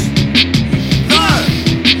is the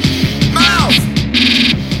mouth.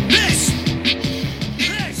 This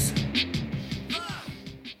is the mouth.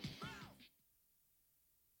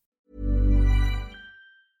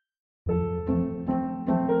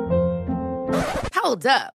 Hold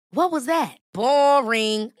up. What was that?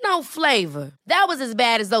 Boring. No flavor. That was as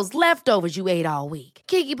bad as those leftovers you ate all week.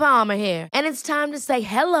 Keke Palmer here, and it's time to say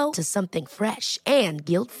hello to something fresh and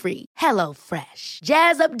guilt-free. Hello Fresh.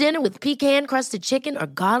 Jazz up dinner with pecan-crusted chicken or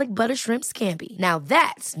garlic butter shrimp scampi. Now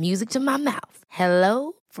that's music to my mouth.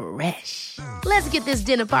 Hello Fresh. Let's get this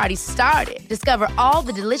dinner party started. Discover all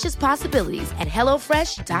the delicious possibilities at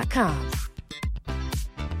HelloFresh.com.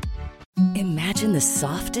 Imagine the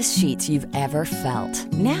softest sheets you've ever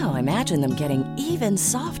felt. Now imagine them getting even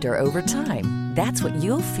softer over time. That's what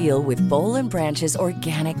you'll feel with Boll & Branch's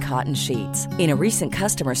organic cotton sheets. In a recent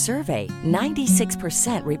customer survey,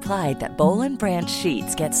 96% replied that Boll & Branch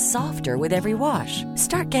sheets get softer with every wash.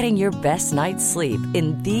 Start getting your best night's sleep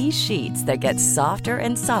in these sheets that get softer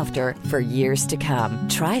and softer for years to come.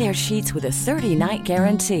 Try their sheets with a 30-night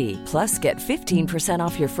guarantee. Plus, get 15%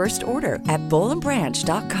 off your first order at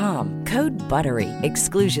bollandbranch.com. Code BUTTERY.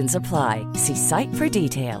 Exclusions apply. See site for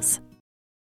details.